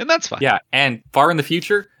 And that's fine. Yeah, and far in the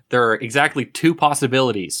future, there are exactly two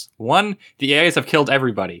possibilities. One, the AIs have killed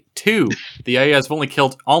everybody. Two, the AIs have only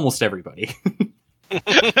killed almost everybody.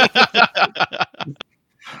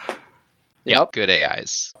 Yep. Good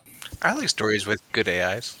AIs. I like stories with good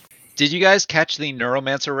AIs. Did you guys catch the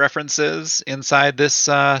Neuromancer references inside this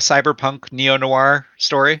cyberpunk neo-noir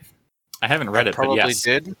story? I haven't read it, but Probably yes.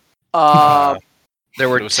 did. There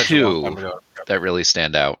were It was such a long time two ago. that really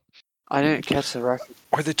stand out. I didn't catch the reference.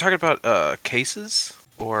 Were they talking about cases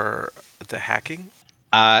or the hacking?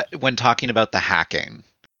 When talking about the hacking,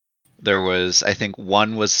 there was, I think,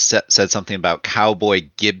 one was said something about Cowboy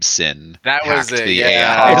Gibson. That was hacked it, the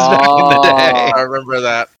yeah. AIs back in the day. I remember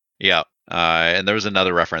that. Yeah. And there was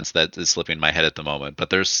another reference that is slipping my head at the moment, but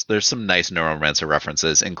there's some nice Neuromancer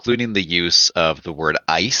references, including the use of the word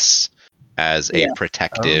ICE as a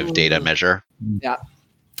protective data measure.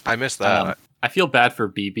 I missed that. I feel bad for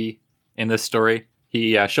BB in this story.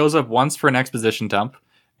 He shows up once for an exposition dump,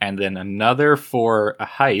 and then another for a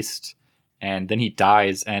heist, and then he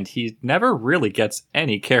dies, and he never really gets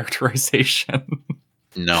any characterization.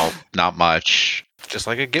 No, not much. Just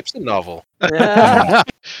like a Gibson novel. Yeah.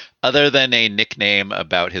 Other than a nickname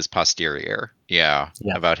about his posterior. Yeah.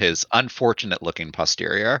 About his unfortunate looking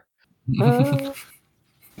posterior. I'm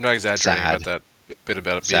not exaggerating Sad. about that bit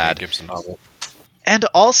about it being Sad. a Gibson novel. And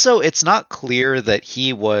also, it's not clear that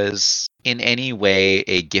he was in any way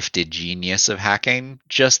a gifted genius of hacking,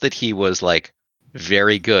 just that he was, like,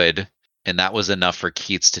 very good, and that was enough for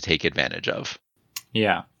Keats to take advantage of.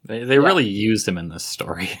 Yeah, they really used him in this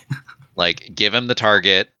story. Like, give him the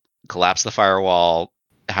target, collapse the firewall,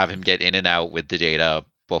 have him get in and out with the data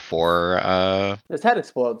before His head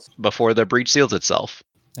explodes. the breach seals itself.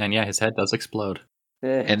 And yeah, his head does explode.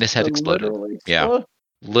 And his head exploded. Literally Yeah. exploded.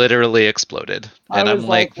 Literally exploded. And I I'm was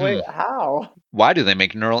like, wait, how? why do they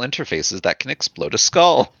make neural interfaces that can explode a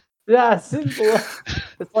skull? Yeah, it seems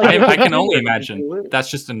it's like I can only imagine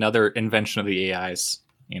that's just another invention of the AIs.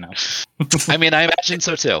 I mean, I imagine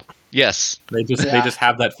so too. Yes. They just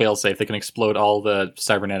have that failsafe. They can explode all the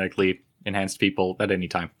cybernetically enhanced people at any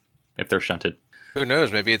time if they're shunted. Who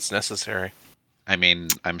knows? Maybe it's necessary. I mean,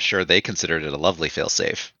 I'm sure they considered it a lovely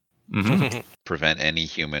failsafe. Mm-hmm. Prevent any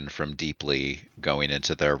human from deeply going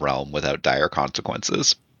into their realm without dire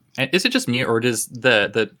consequences. And is it just me, or does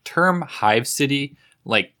the term Hive City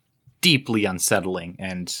like deeply unsettling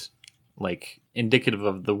and like indicative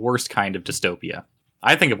of the worst kind of dystopia?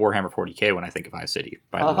 I think of Warhammer 40k when I think of Hive City,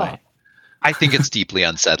 by the way. I think it's deeply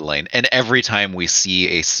unsettling. And every time we see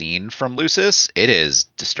a scene from Lucis, it is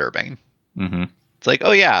disturbing. Mm-hmm. It's like,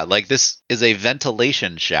 oh yeah, like this is a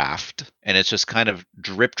ventilation shaft, and it's just kind of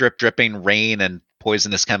dripping rain and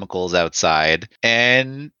poisonous chemicals outside.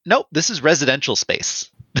 And nope, this is residential space.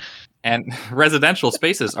 And residential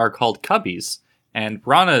spaces are called cubbies. And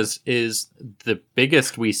Rana's is the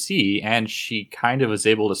biggest we see, and she kind of is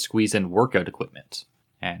able to squeeze in workout equipment.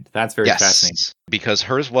 And that's very fascinating. Because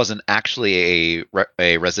hers wasn't actually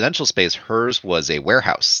a residential space. Hers was a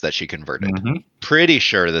warehouse that she converted. Mhm. Pretty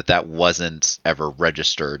sure that wasn't ever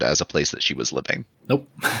registered as a place that she was living. Nope.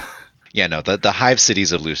 Yeah, no, the hive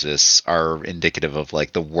cities of Lucis are indicative of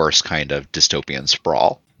like the worst kind of dystopian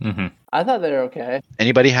sprawl. Hmm. I thought they were okay.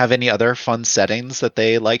 Anybody have any other fun settings that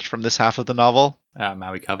they liked from this half of the novel?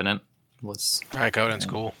 Maui Covenant was. Alright, Covenant's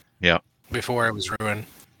cool. Yeah. Before it was ruined.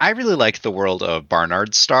 I really liked the world of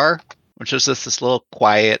Barnard's Star, which is just this little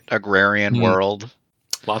quiet agrarian world.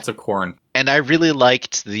 Lots of corn. And I really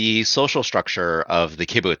liked the social structure of the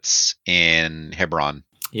kibbutz in Hebron.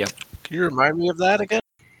 Yep. Can you remind me of that again?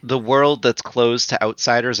 The world that's closed to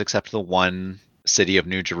outsiders except the one city of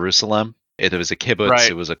New Jerusalem. It was a kibbutz. Right.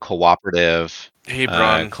 It was a cooperative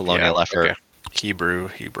Hebron. colonial effort. Okay.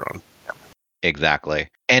 Hebron. Exactly.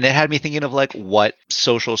 And it had me thinking of like what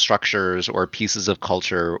social structures or pieces of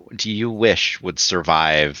culture do you wish would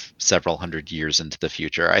survive several hundred years into the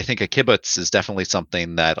future? I think a kibbutz is definitely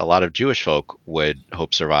something that a lot of Jewish folk would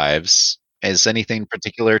hope survives. Is anything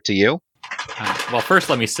particular to you? Well, first,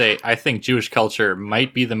 let me say, I think Jewish culture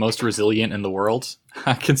might be the most resilient in the world,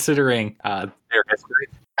 considering their history.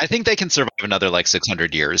 I think they can survive another like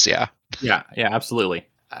 600 years, yeah. Yeah, absolutely.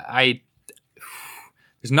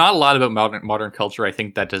 There's not a lot about modern culture I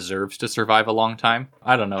think that deserves to survive a long time.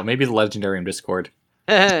 I don't know. Maybe the Legendarium Discord.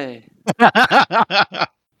 Hey.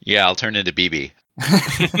 Yeah, I'll turn into BB.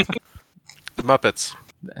 The Muppets.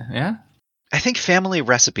 Yeah. I think family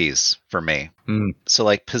recipes for me. Mm. So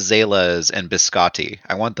like pizzelas and biscotti.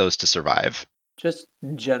 I want those to survive. Just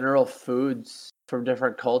general foods from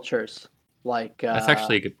different cultures. Like That's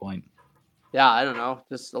actually a good point. yeah, I don't know.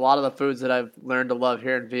 Just a lot of the foods that I've learned to love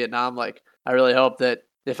here in Vietnam. Like, I really hope that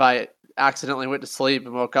if I accidentally went to sleep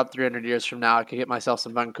and woke up 300 years from now, I could get myself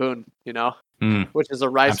some banh cuon, Mm. which is a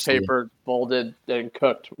rice Absolutely. paper molded and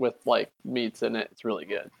cooked with like meats in it. It's really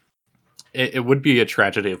good. It would be a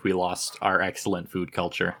tragedy if we lost our excellent food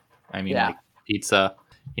culture. I mean, Yeah. like pizza,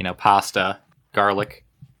 pasta, garlic,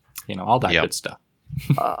 all that Yep. good stuff.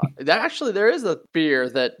 There is a fear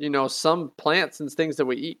that some plants and things that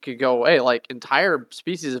we eat could go away. Like entire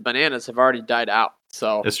species of bananas have already died out.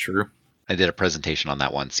 So It's true. I did a presentation on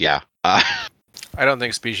that once, yeah. I don't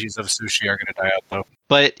think species of sushi are going to die out, though.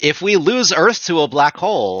 But if we lose Earth to a black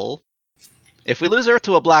hole,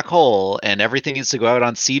 and everything needs to go out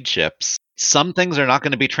on seed ships, some things are not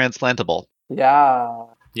going to be transplantable. yeah,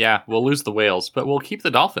 Yeah, we'll lose the whales, but we'll keep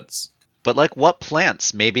the dolphins. But like what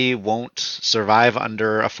plants maybe won't survive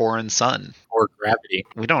under a foreign sun? Or gravity.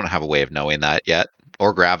 We don't have a way of knowing that yet.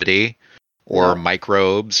 Or gravity, or Yeah.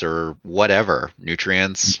 microbes, or whatever,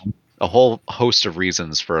 nutrients. A whole host of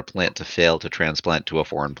reasons for a plant to fail to transplant to a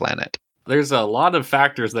foreign planet. There's a lot of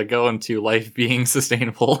factors that go into life being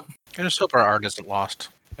sustainable. I just hope our art isn't lost,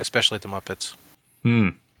 especially the Muppets.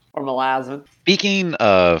 or Malazan. Speaking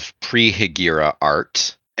of pre-Hegira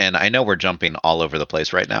art, and I know we're jumping all over the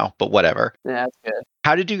place right now, but whatever. Yeah, that's good.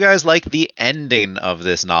 How did you guys like the ending of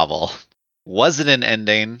this novel? Was it an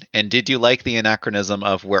ending? And did you like the anachronism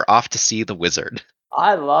of we're off to see the wizard?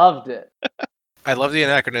 I loved it. I love the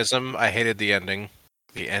anachronism. I hated the ending.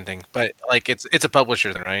 But like it's a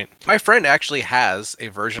publisher thing, right? My friend actually has a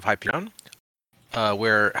version of Hyperion,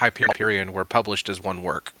 where Hyperion were published as one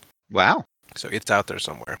work. Wow. So it's out there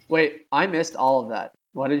somewhere. Wait, I missed all of that.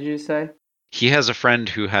 What did you say? He has a friend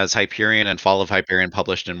who has Hyperion and Fall of Hyperion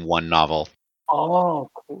published in one novel. Oh,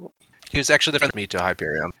 cool. He was actually the friend of me to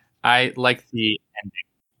Hyperion. I like the ending.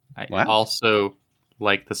 I Wow. also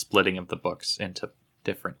like the splitting of the books into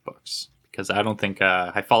different books. Because I don't think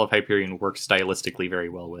Fall of Hyperion works stylistically very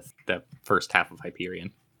well with the first half of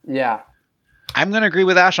Hyperion. Yeah. I'm going to agree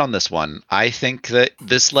with Ash on this one. I think that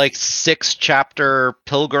this like 6-chapter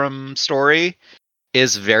pilgrim story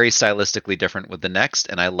is very stylistically different with the next,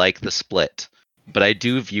 and I like the split. But I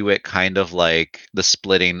do view it kind of like the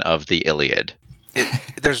splitting of the Iliad.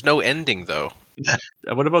 There's no ending though.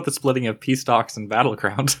 What about the splitting of Peace Docks and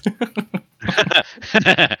Battleground?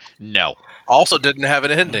 No. Also didn't have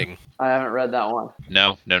an ending. I haven't read that one.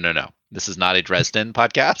 No. This is not a Dresden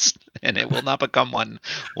podcast, and it will not become one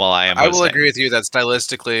while I am I will hosting. agree with you that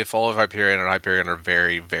stylistically, Fall of Hyperion and Hyperion are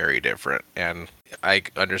very, very different. And I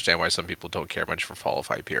understand why some people don't care much for Fall of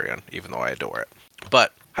Hyperion, even though I adore it.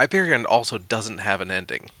 But Hyperion also doesn't have an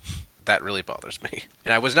ending. That really bothers me.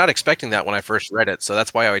 And I was not expecting that when I first read it, so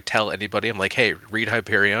that's why I would tell anybody, I'm like, hey, read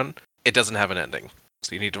Hyperion. It doesn't have an ending.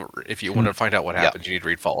 So you need to, if you want to find out what happens, you need to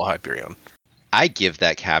read Fall of Hyperion. I give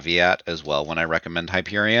that caveat as well when I recommend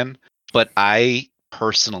Hyperion, but I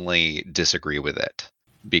personally disagree with it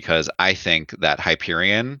because I think that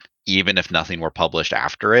Hyperion, even if nothing were published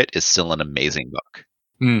after it, is still an amazing book.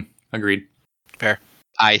 Agreed. Fair.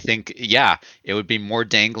 I think, yeah, it would be more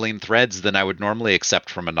dangling threads than I would normally accept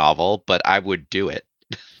from a novel, but I would do it.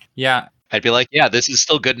 Yeah, I'd be like, yeah, this is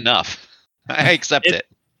still good enough. I accept it.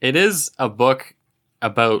 it is a book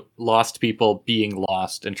about lost people being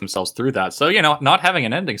lost and themselves through that. So, not having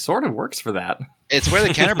an ending sort of works for that. It's where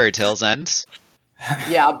the Canterbury Tales ends.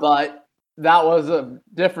 Yeah, but that was a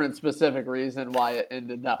different specific reason why it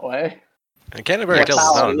ended that way. And Canterbury Tales is not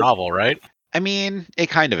a Mortality. novel, right? I mean, it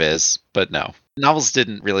kind of is, but no. Novels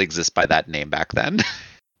didn't really exist by that name back then.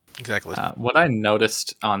 Exactly. What I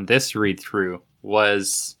noticed on this read through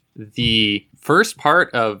was the first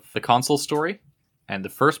part of the console story, and the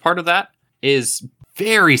first part of that is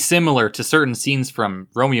very similar to certain scenes from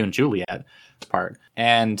Romeo and Juliet part.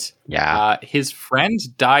 And Yeah. his friend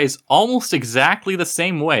dies almost exactly the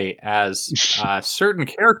same way as a certain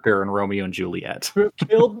character in Romeo and Juliet. It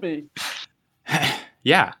killed me.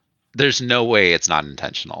 Yeah. There's no way it's not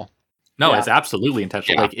intentional. No, Yeah. it's absolutely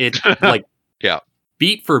intentional. Yeah. Like it like Yeah.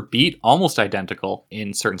 beat for beat, almost identical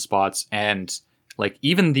in certain spots, and like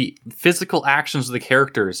even the physical actions of the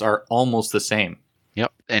characters are almost the same.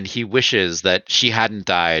 Yep. And he wishes that she hadn't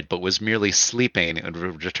died, but was merely sleeping and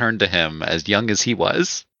would return to him as young as he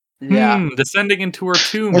was, Yeah. Descending into her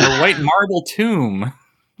tomb, her white marble tomb.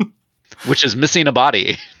 which is missing a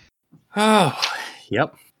body. Oh,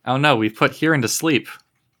 yep. Oh no, we've put Huron to sleep.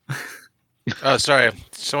 Oh, sorry.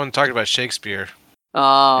 Someone talked about Shakespeare.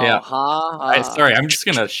 Oh, Yeah. huh? Sorry, I'm just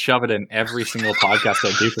gonna shove it in every single podcast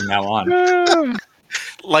I do from now on.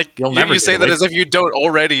 Like, You'll you, never you say get that away as if you don't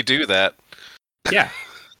already do that. Yeah.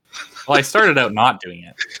 Well, I started out not doing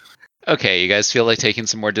it. Okay, you guys feel like taking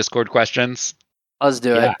some more Discord questions? Let's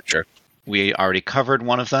do Yeah. it. Sure. We already covered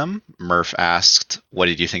one of them. Murph asked, what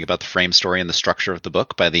did you think about the frame story and the structure of the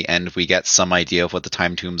book? By the end, we get some idea of what the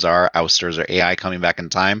time tombs are. Ousters or AI coming back in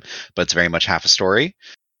time, but it's very much half a story.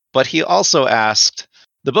 But he also asked,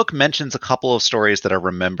 the book mentions a couple of stories that are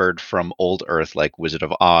remembered from Old Earth, like Wizard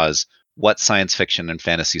of Oz. What science fiction and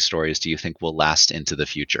fantasy stories do you think will last into the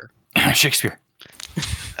future? Shakespeare.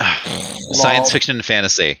 Science fiction and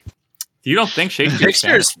fantasy. You don't think Shakespeare's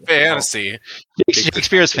Shakespeare's fantasy.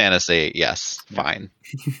 Shakespeare's fantasy, yes, fine.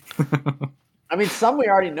 I mean, some we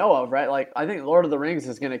already know of, right? Like, I think Lord of the Rings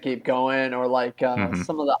is going to keep going, or like Mhm.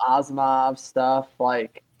 some of the Asimov stuff,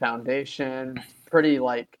 like Foundation. Pretty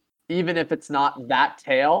like, even if it's not that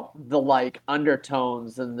tale, the like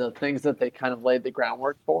undertones and the things that they kind of laid the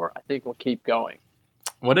groundwork for, I think will keep going.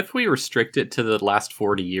 What if we restrict it to the last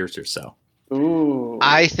 40 years or so? Ooh,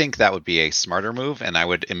 I think that would be a smarter move, and I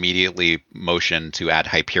would immediately motion to add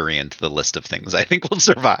Hyperion to the list of things I think will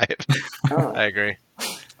survive. Oh. I agree.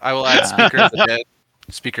 I will add Speaker of the Dead.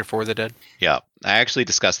 Speaker for the Dead. Yeah, I actually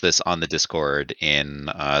discussed this on the Discord in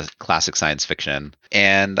classic science fiction,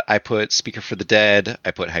 and I put Speaker for the Dead,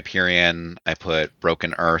 I put Hyperion, I put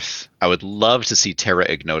Broken Earth. I would love to see Terra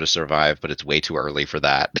Ignota survive, but it's way too early for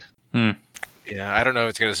that. Yeah, I don't know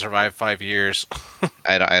if it's going to survive 5 years.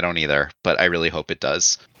 I don't either, but I really hope it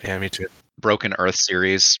does. Yeah, me too. Broken Earth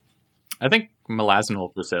series. I think Malazan will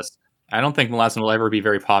persist. I don't think Malazan will ever be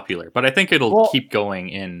very popular, but I think it'll Well- keep going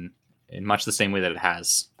in much the same way that it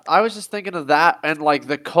has. I was just thinking of that and like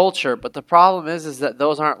the culture, but the problem is that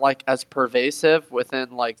those aren't like as pervasive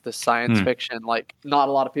within like the science fiction. Like, not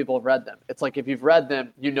a lot of people have read them. It's like if you've read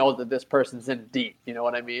them, you know that this person's in deep. You know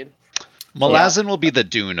what I mean? Malazan will be the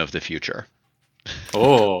Dune of the future.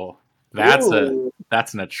 Oh, that's Ooh.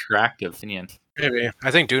 an attractive opinion. Maybe. I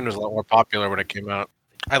think Dune was a lot more popular when it came out.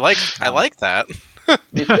 I like that.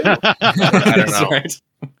 Me too. I don't That's know.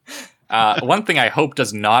 right. One thing I hope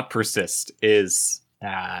does not persist is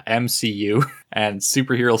MCU and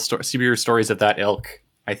superhero stories of that ilk.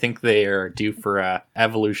 I think they are due for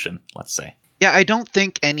evolution, let's say. Yeah, I don't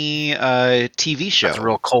think any TV show That's a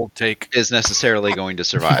real cold take. is necessarily going to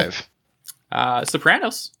survive.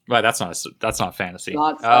 Sopranos. Well, that's not fantasy.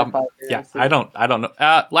 Not sci-fi Yeah, fantasy. I don't know.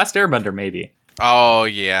 Last Airbender, maybe. Oh,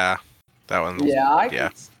 yeah. That one. Yeah, I Yeah.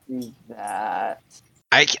 can see that.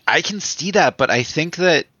 I can see that, but I think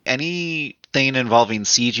that anything involving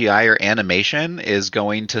CGI or animation is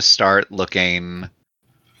going to start looking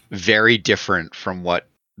very different from what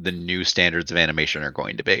the new standards of animation are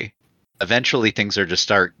going to be. Eventually, things are just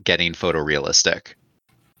start getting photorealistic.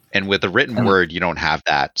 And with the written word, you don't have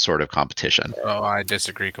that sort of competition. Oh, I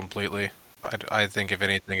disagree completely. I think, if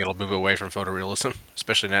anything, it'll move away from photorealism,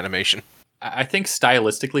 especially in animation. I think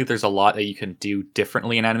stylistically, there's a lot that you can do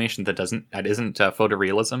differently in animation that isn't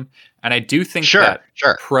photorealism, and I do think that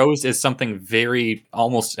Sure. prose is something very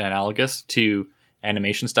almost analogous to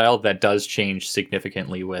animation style that does change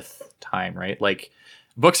significantly with time, right? Like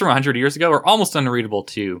books from 100 years ago are almost unreadable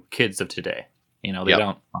to kids of today. You know, they Yep.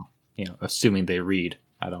 don't. Well, you know, assuming they read.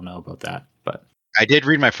 I don't know about that, but I did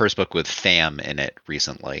read my first book with Fam in it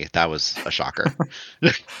recently. That was a shocker.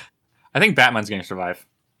 I think Batman's going to survive.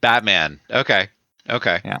 Batman. Okay.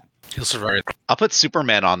 He'll survive. I'll put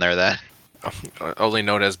Superman on there then. Only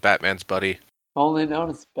known as Batman's buddy. Only known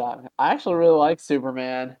as Batman. I actually really like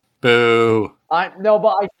Superman. Boo. But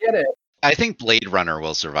I get it. I think Blade Runner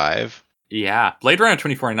will survive. Yeah, Blade Runner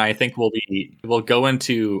 2049, I think will go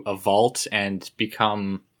into a vault and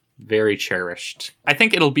become very cherished. I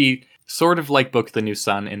think it'll be sort of like Book of the New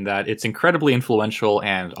Sun in that it's incredibly influential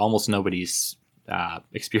and almost nobody's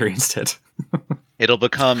experienced it. It'll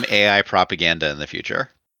become AI propaganda in the future.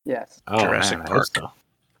 Yes. Oh, Jurassic man, I hope Park. so.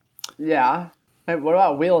 Yeah. Hey, what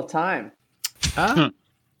about Wheel of Time?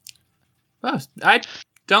 Well, I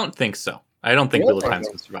don't think so. I don't think Really? Wheel of Time's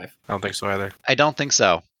going to survive. I don't think so either. I don't think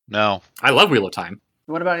so. No. I love Wheel of Time.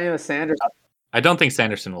 What about any of the Sanders? I don't think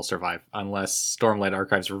Sanderson will survive unless Stormlight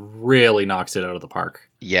Archives really knocks it out of the park.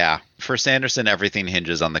 Yeah. For Sanderson, everything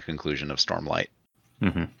hinges on the conclusion of Stormlight.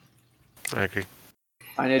 Mm-hmm. I agree.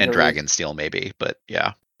 I need And to read- Dragonsteel, maybe. But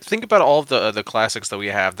yeah. Think about all of the classics that we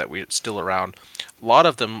have that we're still around. A lot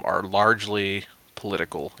of them are largely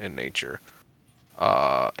political in nature,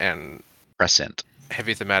 and Crescent.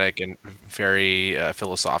 heavy thematic and very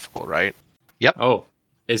philosophical, right? Oh,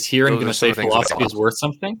 is Hiran Those going are to some say of the things that I philosophy is worth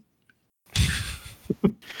something?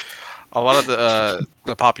 A lot of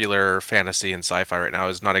the popular fantasy and sci-fi right now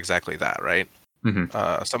is not exactly that, right?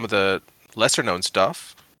 Mm-hmm. Some of the lesser known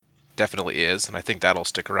stuff definitely is, and I think that'll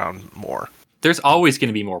stick around more. There's always going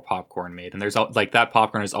to be more popcorn made, and there's like that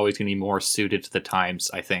popcorn is always going to be more suited to the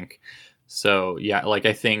times, I think. So yeah, like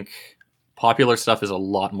I think popular stuff is a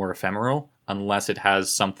lot more ephemeral unless it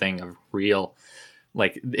has something of real.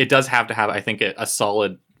 Like it does have to have, I think, a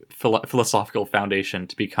solid philosophical foundation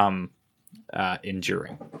to become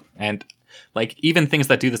enduring. And like even things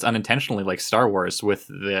that do this unintentionally, like Star Wars with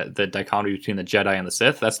the dichotomy between the Jedi and the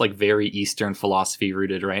Sith, that's like very Eastern philosophy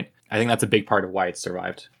rooted, right? I think that's a big part of why it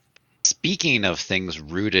survived. Speaking of things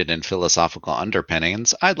rooted in philosophical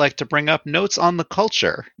underpinnings, I'd like to bring up Notes on the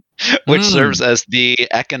Culture, which serves as the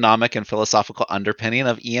economic and philosophical underpinning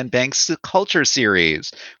of Ian Banks' Culture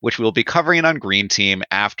series, which we'll be covering on Green Team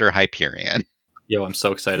after Hyperion. Yo, I'm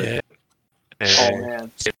so excited. Oh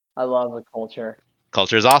man, I love the culture.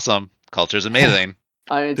 Culture's awesome. Culture's amazing.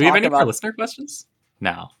 I mean, Do we have talk any more about listener questions?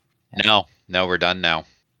 No. No, we're done now.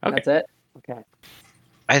 Okay. that's it. Okay.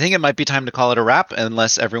 I think it might be time to call it a wrap,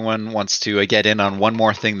 unless everyone wants to get in on one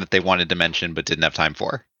more thing that they wanted to mention but didn't have time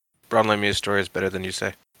for. Brown Lemieux's story is better than you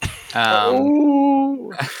say.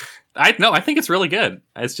 Ooh. I think it's really good.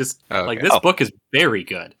 It's just Okay. like this book is very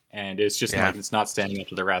good, and it's just Yeah. like it's not standing up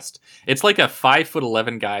to the rest. It's like a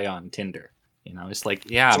 5'11" guy on Tinder. You know, it's like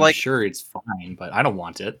It's I'm like- sure it's fine, but I don't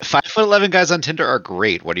want it. 5'11" guys on Tinder are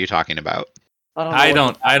great. What are you talking about? I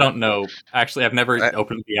don't know. Actually, I've never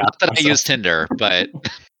opened the app. Not that I myself. use Tinder, but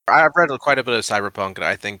I've read quite a bit of Cyberpunk, and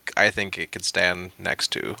I think it could stand next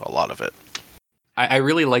to a lot of it. I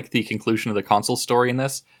really like the conclusion of the console story in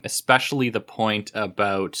this, especially the point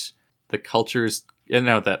about the culture's,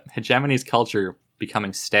 that hegemony's culture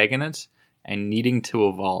becoming stagnant and needing to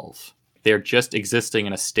evolve. They're just existing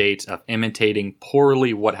in a state of imitating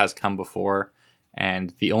poorly what has come before,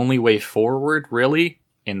 and the only way forward, really,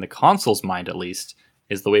 in the console's mind at least,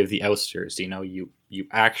 is the way of the ousters. You know, you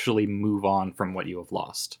actually move on from what you have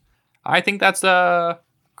lost. I think that's a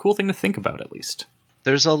cool thing to think about, at least.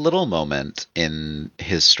 there's a little moment in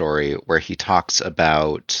his story where he talks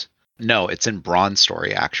about, no, it's in Braun's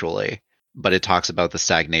story actually, but it talks about the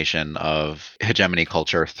stagnation of hegemony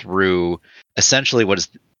culture through essentially what is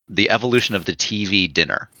the evolution of the TV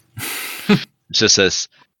dinner. It's just this,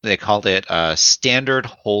 they called it standard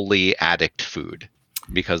holy addict food,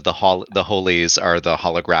 because the holies are the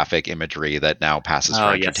holographic imagery that now passes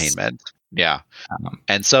for Yes. entertainment. Yeah. Um,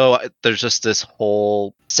 And so there's just this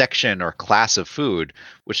whole section or class of food,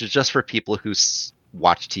 which is just for people who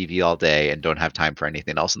watch TV all day and don't have time for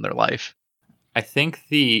anything else in their life. I think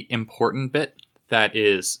the important bit that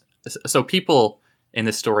is, so people in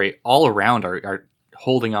this story all around are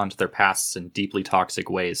holding on to their pasts in deeply toxic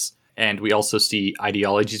ways. And we also see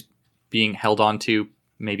ideologies being held on to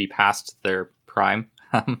maybe past their prime.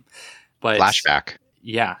 But Flashback.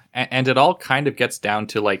 yeah, and it all kind of gets down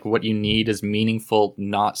to like what you need is meaningful,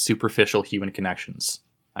 not superficial human connections,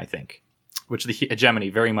 I think, which the hegemony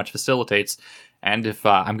very much facilitates. And if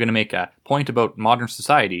I'm going to make a point about modern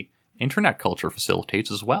society, internet culture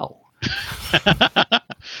facilitates as well.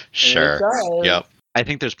 Sure. It does. Yep. I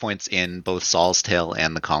think there's points in both Saul's Tale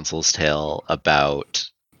and the Consul's Tale about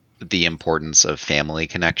the importance of family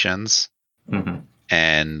connections. Mm-hmm.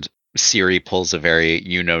 And Ciri pulls a very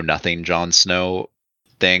nothing Jon Snow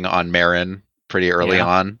thing on Meryn pretty early Yeah.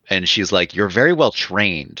 on, and she's like, "You're very well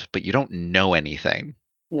trained, but you don't know anything."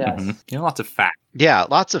 Yes. You know, lots of facts. Yeah,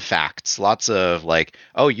 lots of facts, lots of like,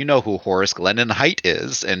 "Oh, you know who Horace Glennon Height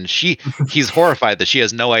is," and he's horrified that she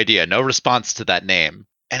has no idea, no response to that name,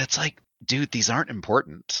 and it's like, dude, these aren't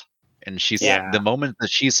important. And she's Yeah. the moment that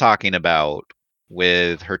she's talking about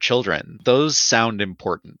with her children, those sound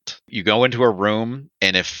important. You go into a room,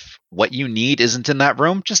 and if what you need isn't in that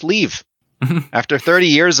room, just leave. After 30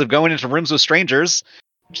 years of going into rooms with strangers,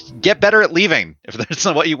 just get better at leaving if there's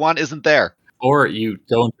what you want isn't there. Or you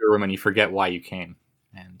go into a room and you forget why you came.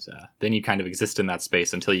 And then you kind of exist in that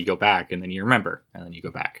space until you go back, and then you remember, and then you go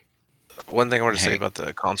back. One thing I want to say Hey. about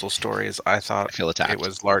the console story is I thought I feel attacked. it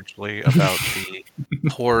was largely about the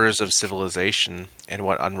horrors of civilization and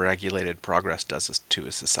what unregulated progress does to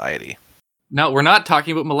a society. No, we're not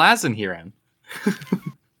talking about Malazan here, Em.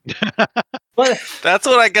 But That's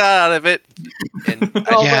what I got out of it. And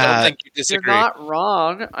I Yeah. don't think you you're disagree. not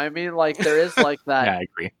wrong. I mean, like there is like that Yeah, I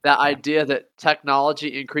agree. that idea that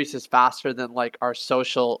technology increases faster than like our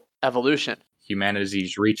social evolution.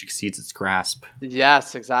 Humanity's reach exceeds its grasp.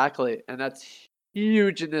 Yes, exactly. And that's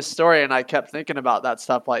huge in this story. And I kept thinking about that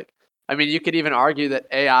stuff. Like, I mean, you could even argue that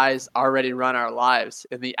AIs already run our lives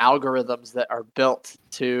and the algorithms that are built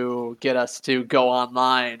to get us to go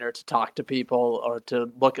online or to talk to people or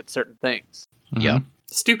to look at certain things. Yeah. Mhm.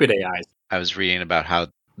 Stupid AIs. I was reading about how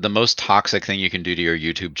the most toxic thing you can do to your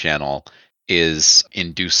YouTube channel is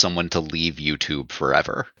induce someone to leave YouTube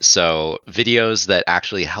forever. So videos that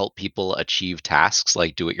actually help people achieve tasks,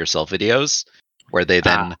 like do-it-yourself videos, where they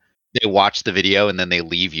then they watch the video and then they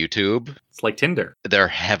leave YouTube, It's like Tinder. they're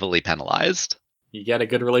heavily penalized. You get a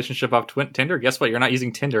good relationship off Tinder. Guess what? You're not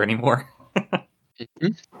using Tinder anymore.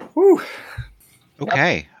 Mhm. Whew.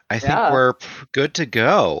 Okay, I think Yeah. we're good to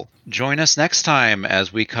go. Join us next time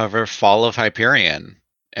as we cover Fall of Hyperion,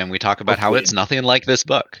 and we talk about how Hopefully. it's nothing like this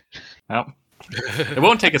book. Well, it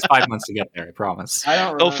won't take us 5 months to get there, I promise. I don't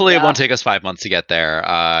remember. Hopefully, it Yeah. won't take us 5 months to get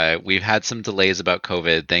there. We've had some delays about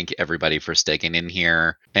COVID. Thank everybody for sticking in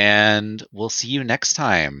here, and we'll see you next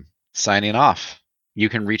time. Signing off. You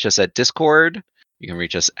can reach us at Discord. You can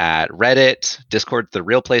reach us at Reddit. Discord's the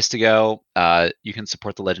real place to go. You can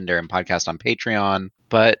support the Legendarium podcast on Patreon.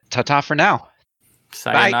 But ta-ta for now.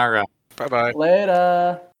 Sayonara. Bye-bye.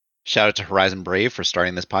 Later. Shout out to Horizon Brave for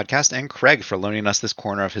starting this podcast and Craig for loaning us this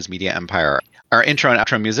corner of his media empire. Our intro and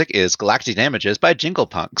outro music is Galactic Damages by Jingle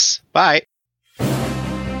Punks. Bye.